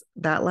was.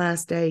 That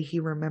last day, he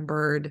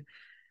remembered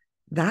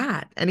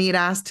that. And he had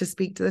asked to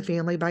speak to the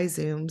family by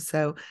Zoom.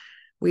 So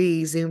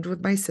we Zoomed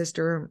with my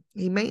sister.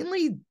 He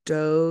mainly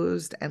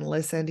dozed and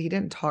listened. He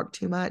didn't talk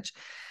too much.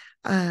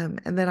 And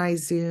then I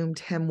Zoomed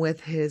him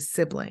with his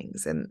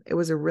siblings, and it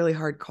was a really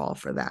hard call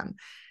for them.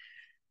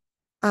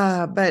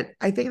 But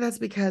I think that's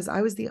because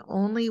I was the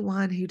only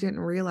one who didn't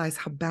realize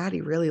how bad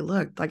he really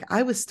looked. Like,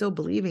 I was still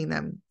believing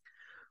them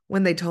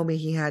when they told me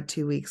he had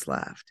 2 weeks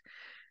left.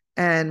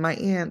 And my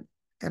aunt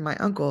and my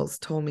uncles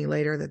told me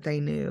later that they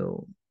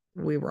knew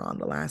we were on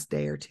the last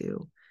day or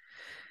two.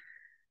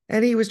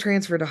 And he was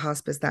transferred to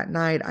hospice that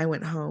night. I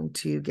went home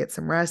to get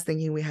some rest,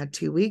 thinking we had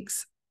 2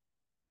 weeks.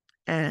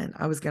 And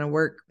I was going to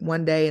work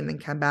 1 day and then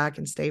come back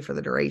and stay for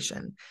the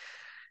duration.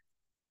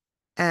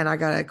 And I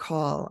got a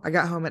call. I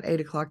got home at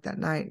 8 o'clock that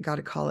night, got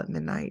a call at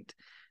midnight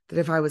that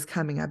if I was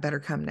coming, I better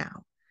come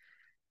now.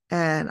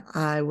 And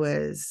I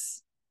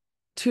was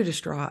too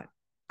distraught.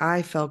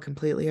 I fell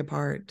completely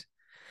apart.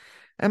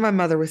 And my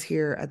mother was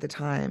here at the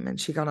time, and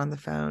she got on the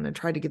phone and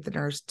tried to get the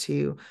nurse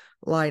to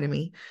lie to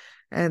me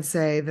and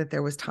say that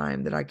there was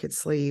time that I could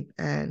sleep.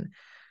 And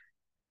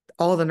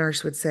all the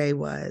nurse would say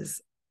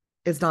was,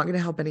 "It's not going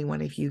to help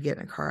anyone if you get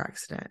in a car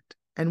accident,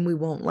 and we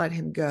won't let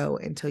him go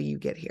until you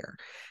get here,"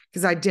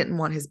 because I didn't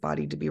want his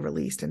body to be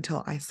released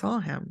until I saw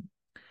him.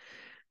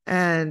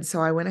 And so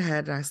I went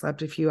ahead and I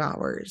slept a few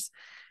hours,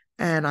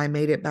 and I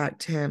made it back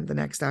to him the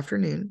next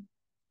afternoon,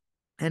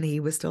 and he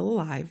was still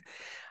alive.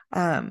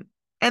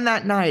 And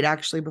that night,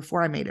 actually,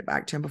 before I made it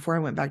back to him, before I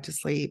went back to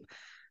sleep,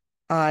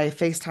 I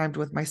FaceTimed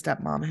with my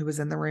stepmom, who was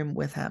in the room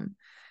with him,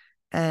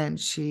 and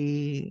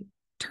she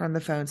turned the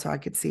phone so I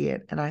could see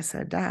it. And I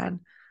said, "Dad,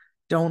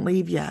 don't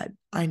leave yet.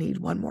 I need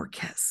one more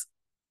kiss.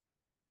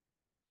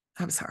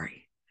 I'm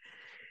sorry."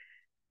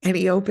 And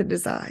he opened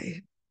his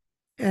eye,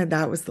 and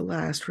that was the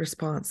last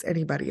response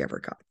anybody ever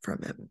got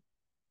from him.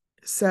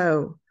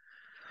 So,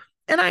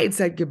 and I had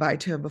said goodbye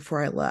to him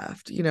before I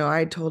left. I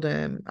had told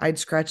him, I'd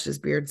scratched his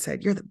beard and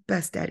said, "You're the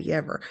best daddy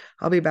ever.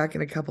 I'll be back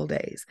in a couple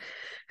days."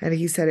 And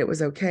he said it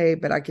was okay,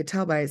 but I could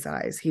tell by his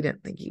eyes he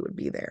didn't think he would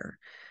be there.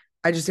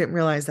 I just didn't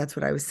realize that's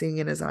what I was seeing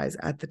in his eyes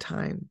at the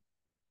time.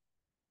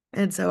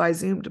 And so I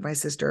zoomed my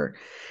sister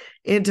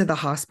into the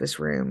hospice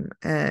room,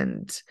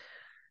 and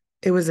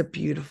it was a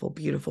beautiful,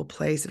 beautiful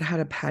place. It had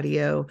a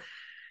patio,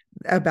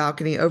 a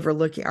balcony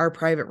overlooking, our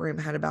private room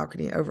had a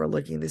balcony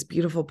overlooking this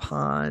beautiful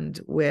pond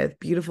with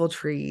beautiful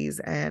trees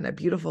and a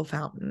beautiful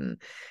fountain.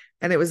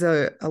 And it was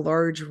a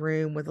large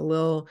room with a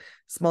little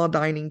small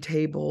dining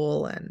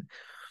table and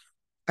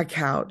a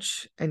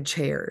couch and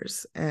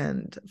chairs.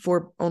 And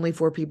only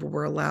four people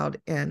were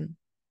allowed in.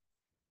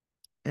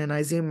 And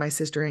I zoomed my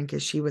sister in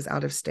because she was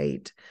out of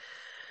state.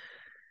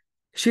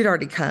 She'd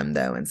already come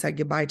though and said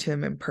goodbye to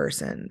him in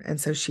person.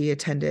 And so she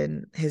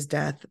attended his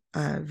death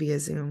via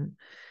Zoom.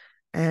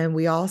 And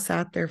we all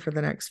sat there for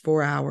the next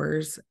 4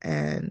 hours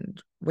and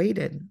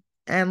waited.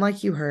 And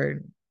like you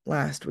heard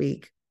last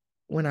week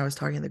when I was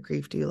talking to the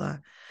grief doula,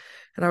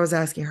 and I was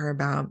asking her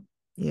about,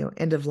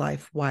 end of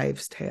life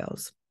wives'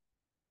 tales,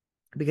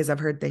 because I've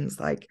heard things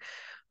like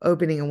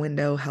opening a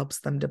window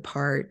helps them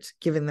depart,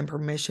 giving them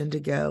permission to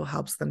go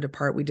helps them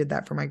depart. We did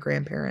that for my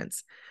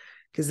grandparents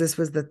because this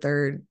was the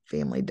third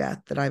family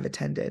death that I've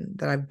attended,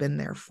 that I've been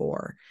there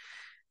for.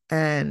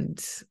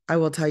 And I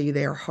will tell you,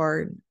 they are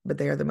hard, but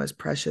they are the most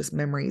precious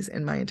memories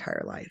in my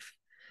entire life.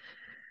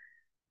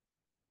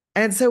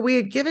 And so we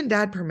had given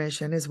Dad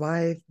permission, his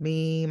wife,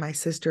 me, my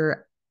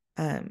sister,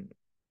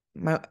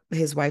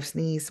 his wife's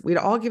niece, we'd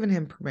all given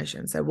him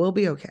permission, said, we'll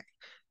be okay.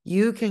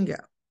 You can go.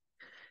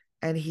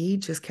 And he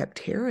just kept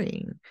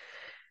tarrying.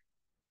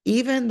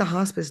 Even the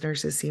hospice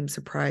nurses seemed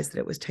surprised that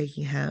it was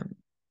taking him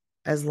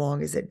as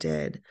long as it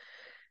did.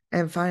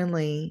 And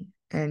finally,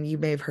 and you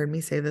may have heard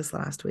me say this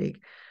last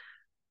week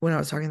when I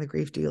was talking to the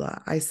grief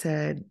doula, I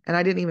said, and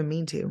I didn't even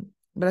mean to,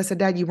 but I said,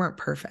 Dad, you weren't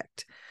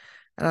perfect.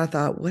 And I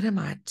thought, what am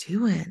I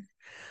doing?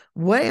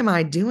 What am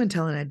I doing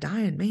telling a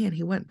dying man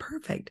he wasn't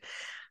perfect?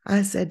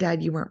 I said,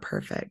 Dad, you weren't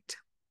perfect,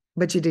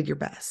 but you did your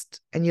best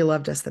and you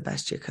loved us the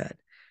best you could.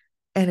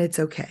 And it's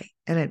okay.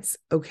 And it's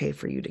okay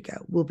for you to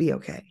go. We'll be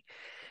okay.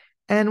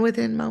 And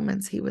within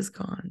moments, he was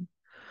gone.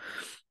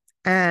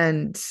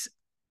 And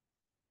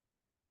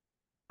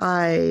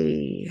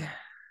I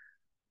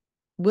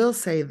will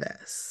say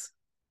this.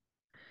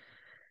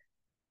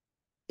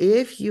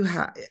 If you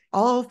have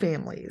all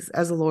families,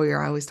 as a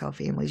lawyer, I always tell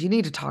families, you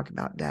need to talk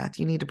about death.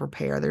 You need to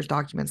prepare. There's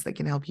documents that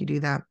can help you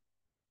do that.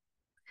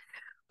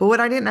 But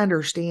what I didn't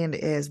understand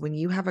is when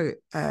you have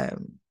a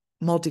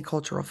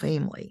multicultural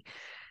family,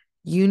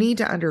 you need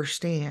to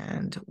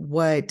understand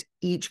what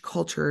each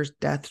culture's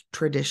death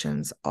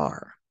traditions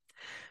are.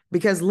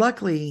 Because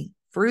luckily,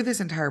 through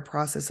this entire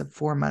process of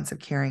 4 months of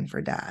caring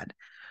for Dad,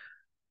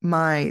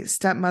 my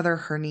stepmother,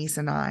 her niece,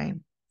 and I,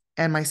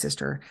 and my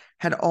sister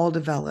had all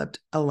developed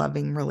a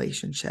loving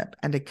relationship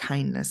and a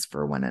kindness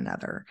for one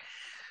another.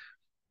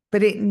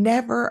 But it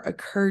never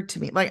occurred to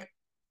me, like,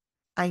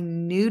 I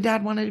knew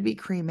Dad wanted to be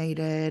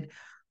cremated.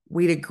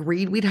 We'd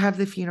agreed we'd have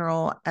the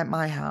funeral at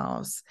my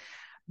house,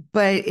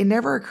 but it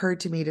never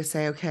occurred to me to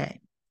say,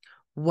 okay,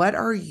 what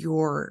are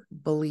your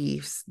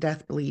beliefs,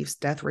 death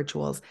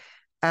rituals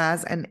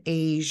as an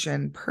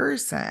Asian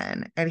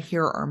person? And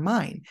here are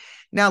mine.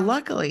 Now,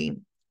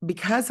 luckily,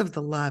 because of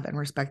the love and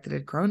respect that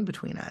had grown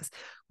between us,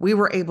 we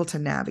were able to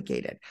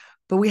navigate it.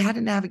 But we had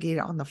to navigate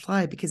it on the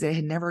fly because it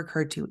had never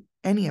occurred to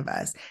any of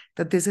us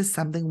that this is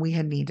something we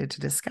had needed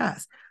to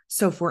discuss.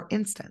 So, for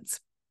instance,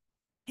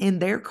 in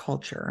their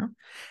culture,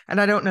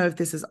 and I don't know if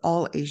this is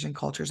all Asian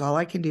cultures, all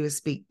I can do is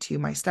speak to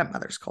my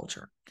stepmother's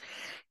culture.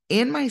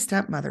 In my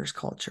stepmother's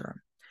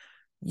culture,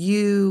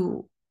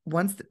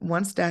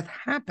 once death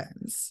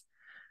happens,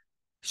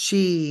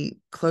 she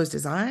closed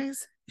his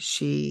eyes,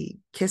 she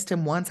kissed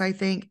him once, I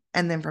think,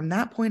 and then from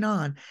that point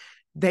on,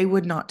 they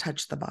would not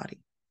touch the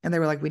body. And they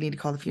were like, we need to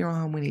call the funeral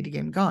home, we need to get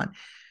him gone.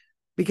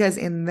 Because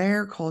in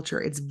their culture,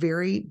 it's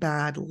very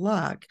bad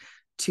luck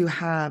to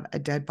have a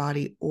dead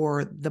body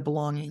or the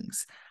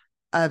belongings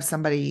of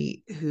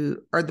somebody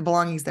or the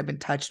belongings that have been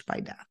touched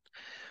by death.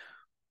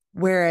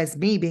 Whereas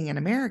me being an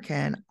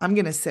American, I'm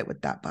going to sit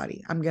with that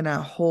body. I'm going to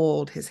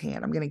hold his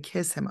hand. I'm going to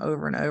kiss him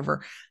over and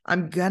over.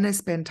 I'm going to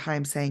spend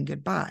time saying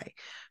goodbye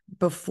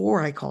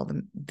before I call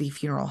the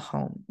funeral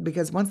home.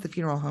 Because once the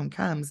funeral home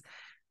comes,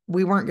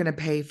 we weren't going to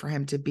pay for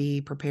him to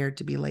be prepared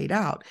to be laid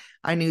out.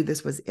 I knew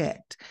this was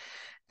it.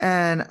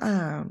 And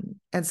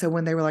so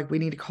when they were like, we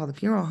need to call the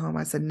funeral home,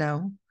 I said,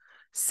 no,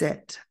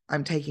 sit.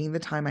 I'm taking the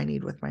time I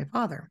need with my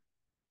father.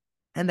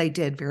 And they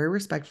did very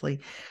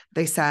respectfully.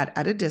 They sat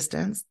at a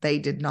distance. They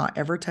did not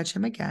ever touch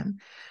him again.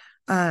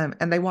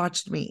 And they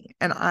watched me.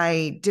 And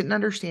I didn't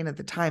understand at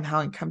the time how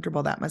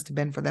uncomfortable that must have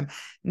been for them.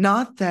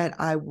 Not that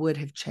I would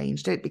have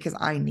changed it because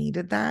I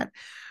needed that,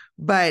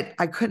 but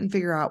I couldn't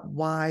figure out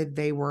why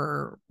they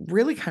were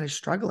really kind of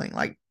struggling,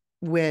 like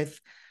with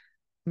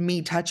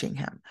me touching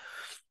him.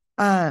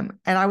 And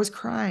I was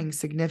crying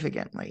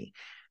significantly.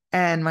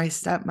 And my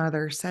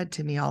stepmother said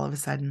to me all of a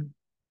sudden,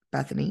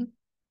 Bethany,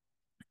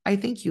 I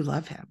think you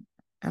love him.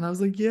 And I was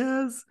like,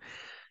 yes.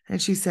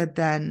 And she said,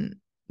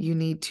 then you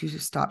need to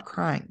stop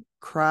crying.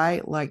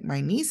 cry like my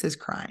niece is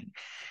crying.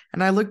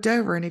 And I looked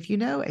over, and if you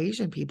know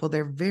Asian people,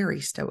 they're very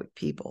stoic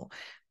people.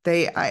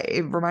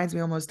 It reminds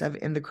me almost of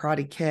in The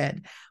Karate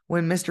Kid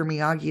when Mr.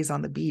 Miyagi is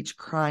on the beach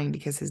crying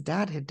because his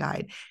dad had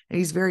died, and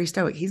he's very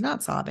stoic. He's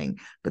not sobbing,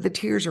 but the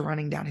tears are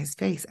running down his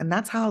face. And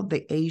that's how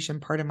the Asian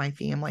part of my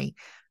family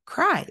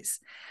cries.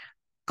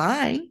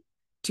 I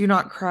do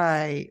not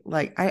cry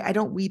like I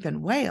don't weep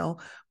and wail,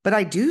 but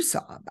I do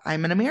sob.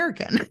 I'm an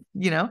American,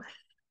 you know?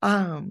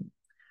 Um,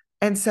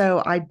 and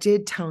so I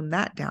did tone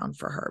that down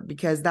for her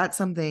because that's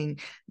something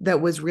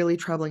that was really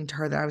troubling to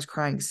her, that I was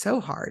crying so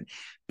hard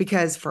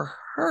because for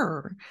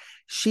her,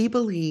 she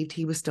believed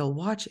he was still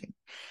watching.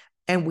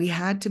 And we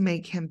had to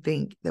make him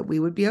think that we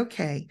would be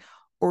okay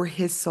or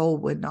his soul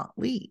would not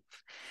leave.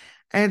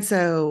 And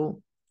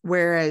so,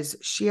 whereas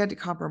she had to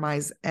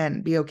compromise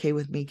and be okay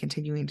with me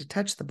continuing to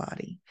touch the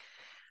body,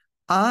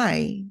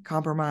 I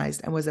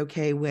compromised and was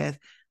okay with,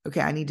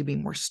 okay, I need to be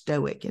more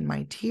stoic in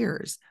my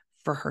tears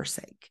for her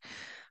sake.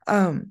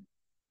 Um,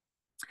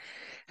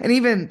 and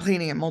even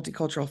planning a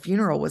multicultural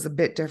funeral was a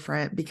bit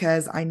different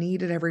because I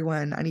needed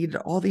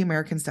all the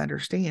Americans to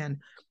understand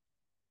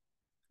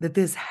that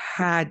this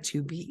had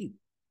to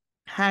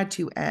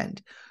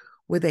end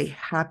with a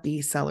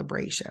happy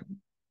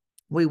celebration.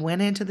 We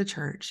went into the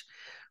church,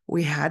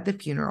 we had the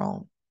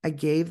funeral, I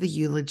gave the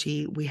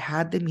eulogy, we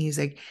had the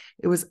music.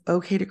 It was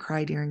okay to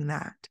cry during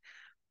that.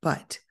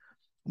 But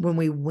when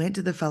we went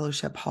to the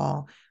fellowship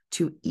hall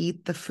to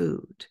eat the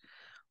food,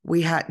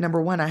 we had,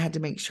 number one, I had to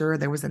make sure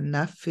there was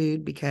enough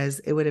food because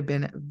it would have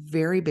been a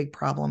very big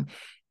problem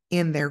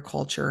in their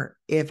culture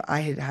if I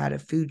had had a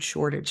food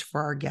shortage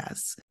for our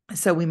guests.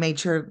 So we made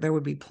sure there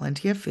would be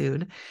plenty of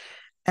food.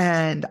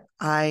 And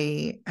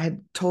I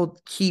had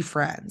told key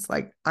friends,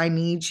 like, I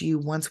need you,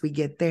 once we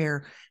get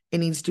there, it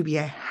needs to be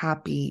a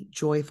happy,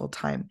 joyful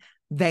time.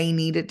 They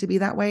need it to be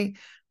that way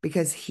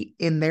because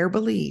in their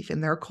belief, in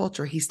their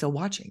culture, he's still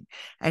watching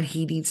and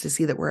he needs to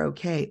see that we're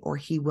okay or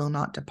he will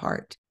not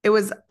depart. It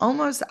was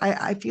almost,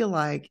 I feel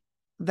like,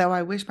 though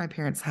I wish my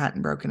parents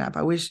hadn't broken up,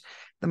 I wish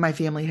that my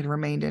family had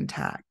remained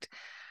intact.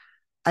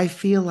 I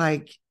feel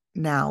like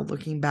now,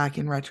 looking back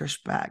in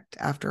retrospect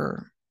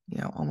after,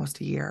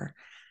 almost a year,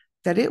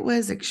 that it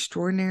was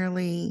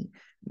extraordinarily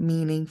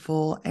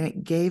meaningful and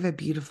it gave a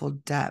beautiful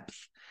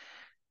depth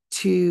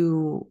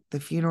to the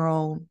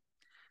funeral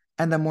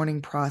and the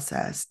mourning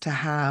process to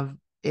have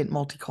it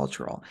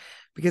multicultural,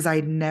 because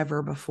I'd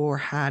never before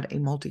had a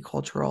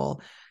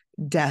multicultural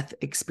death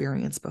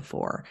experience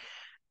before.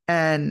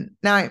 And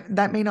now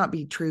that may not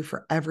be true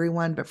for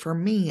everyone, but for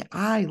me,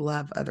 I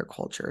love other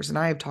cultures. And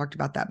I have talked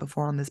about that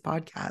before on this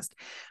podcast.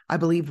 I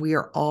believe we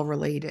are all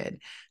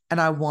related. And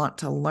I want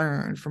to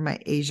learn from my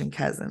Asian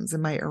cousins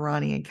and my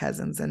Iranian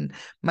cousins and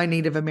my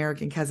Native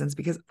American cousins,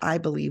 because I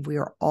believe we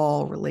are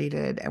all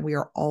related and we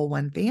are all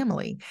one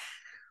family.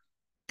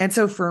 And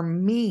so for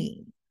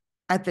me,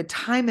 at the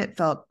time, it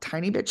felt a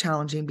tiny bit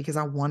challenging because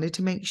I wanted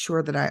to make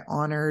sure that I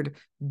honored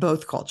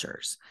both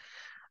cultures,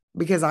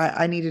 because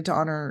I needed to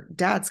honor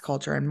Dad's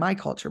culture and my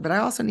culture, but I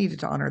also needed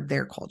to honor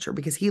their culture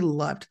because he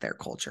loved their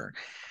culture.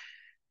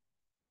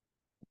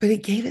 But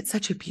it gave it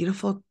such a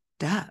beautiful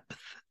depth.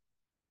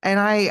 And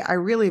I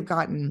really have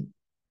gotten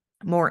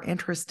more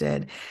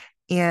interested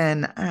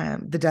in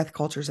the death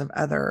cultures of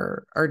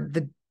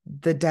the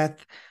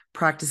death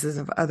practices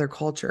of other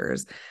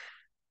cultures,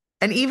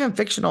 and even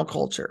fictional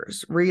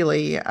cultures,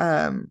 really.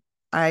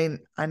 I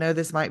know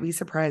this might be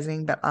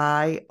surprising, but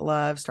I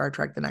love Star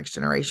Trek: The Next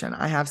Generation.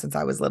 I have since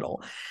I was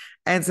little.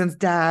 And since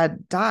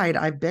Dad died,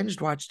 I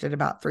binged watched it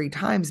about 3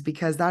 times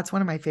because that's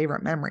one of my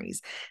favorite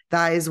memories.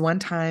 That is one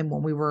time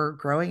when we were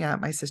growing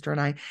up, my sister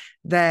and I,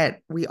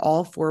 that we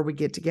all four would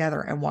get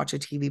together and watch a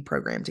TV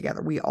program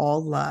together. We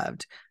all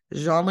loved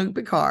Jean-Luc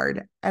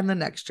Picard and The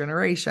Next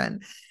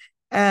Generation.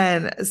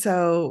 And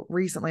so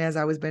recently, as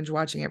I was binge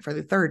watching it for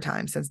the 3rd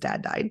time since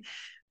Dad died,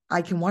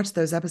 I can watch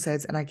those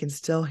episodes and I can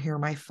still hear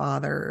my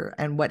father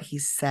and what he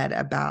said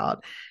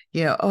about,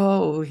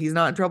 oh, he's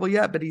not in trouble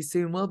yet, but he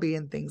soon will be,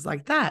 and things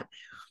like that.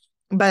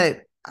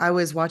 But I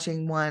was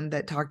watching one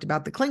that talked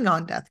about the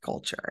Klingon death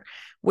culture,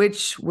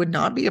 which would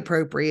not be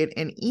appropriate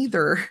in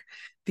either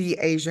the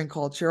Asian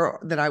culture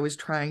that I was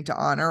trying to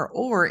honor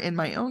or in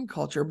my own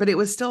culture, but it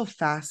was still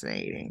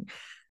fascinating.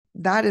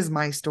 That is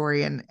my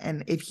story. And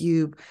if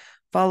you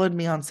followed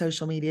me on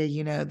social media,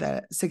 you know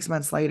that 6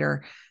 months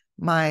later,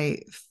 my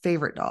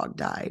favorite dog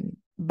died,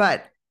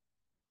 but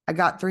I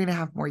got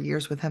 3.5 more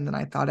years with him than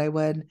I thought I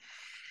would.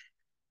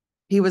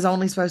 He was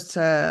only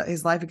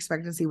his life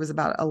expectancy was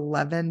about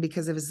 11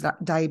 because of his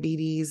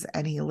diabetes,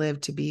 and he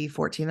lived to be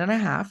 14 and a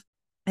half.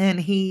 And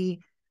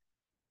he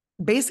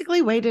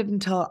basically waited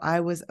until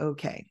I was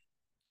okay.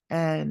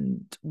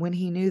 And when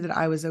he knew that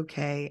I was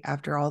okay,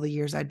 after all the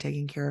years I'd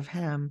taken care of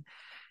him,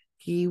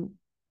 he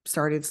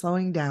started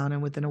slowing down.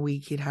 And within a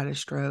week, he'd had a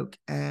stroke,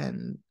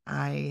 and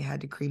I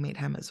had to cremate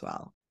him as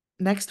well.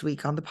 Next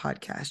week on the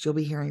podcast, you'll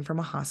be hearing from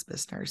a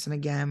hospice nurse. And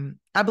again,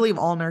 I believe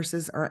all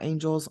nurses are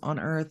angels on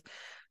earth,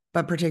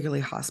 but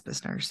particularly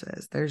hospice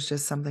nurses. There's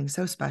just something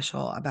so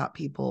special about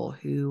people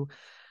who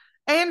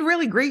And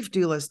really grief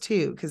doulas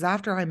too, because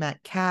after I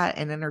met Kat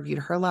and interviewed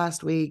her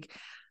last week,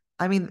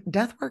 I mean,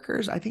 death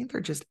workers, I think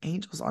they're just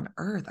angels on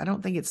earth. I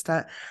don't think it's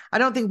that, I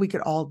don't think we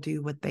could all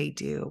do what they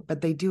do,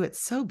 but they do it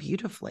so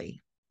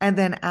beautifully. And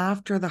then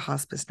after the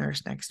hospice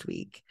nurse next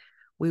week,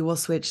 we will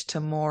switch to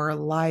more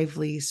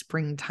lively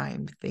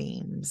springtime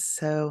themes.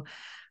 So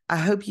I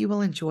hope you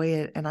will enjoy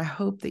it. And I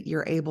hope that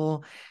you're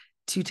able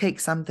to take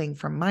something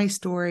from my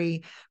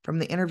story, from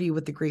the interview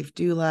with the grief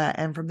doula,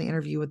 and from the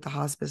interview with the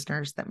hospice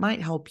nurse that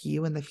might help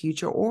you in the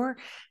future or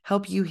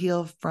help you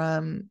heal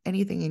from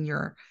anything in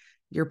your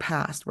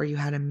past where you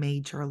had a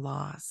major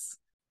loss.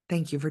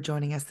 Thank you for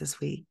joining us this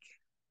week,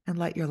 and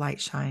let your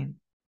light shine.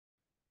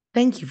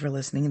 Thank you for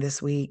listening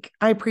this week.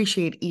 I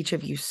appreciate each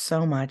of you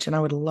so much, and I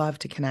would love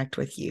to connect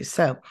with you.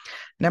 So,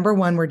 number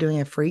one, we're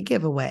doing a free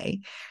giveaway.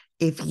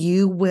 If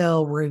you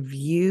will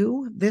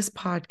review this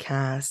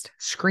podcast,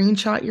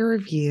 screenshot your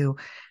review,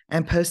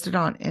 and post it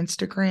on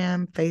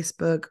Instagram,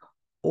 Facebook,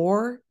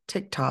 or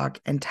TikTok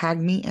and tag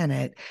me in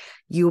it,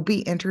 you'll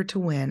be entered to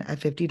win a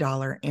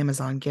 $50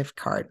 Amazon gift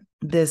card.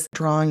 This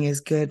drawing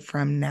is good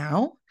from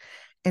now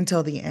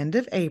until the end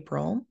of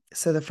April.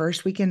 So the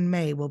first week in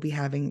May, we'll be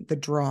having the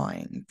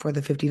drawing for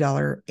the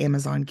 $50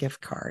 Amazon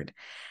gift card.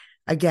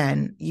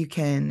 Again, you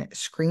can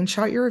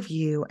screenshot your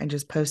review and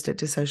just post it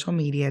to social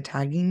media,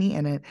 tagging me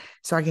in it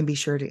so I can be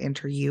sure to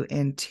enter you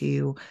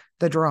into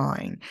the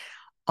drawing.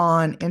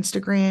 On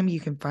Instagram, you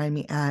can find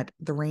me at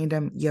the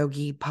Random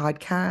Yogi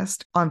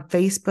Podcast. On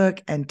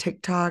Facebook and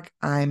TikTok,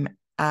 I'm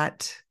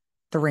at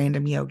the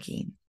Random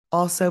Yogi.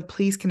 Also,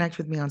 please connect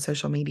with me on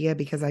social media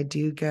because I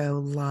do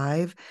go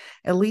live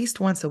at least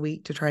once a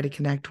week to try to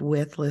connect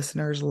with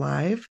listeners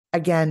live.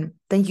 Again,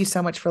 thank you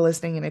so much for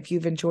listening. And if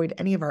you've enjoyed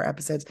any of our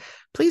episodes,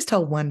 please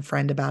tell one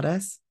friend about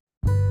us.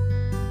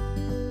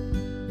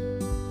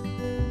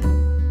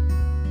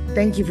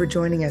 Thank you for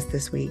joining us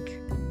this week.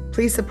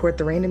 Please support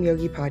the Random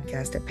Yogi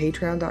Podcast at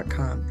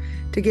patreon.com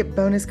to get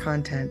bonus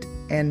content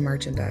and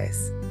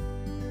merchandise.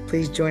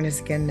 Please join us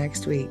again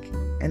next week,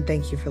 and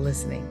thank you for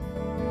listening.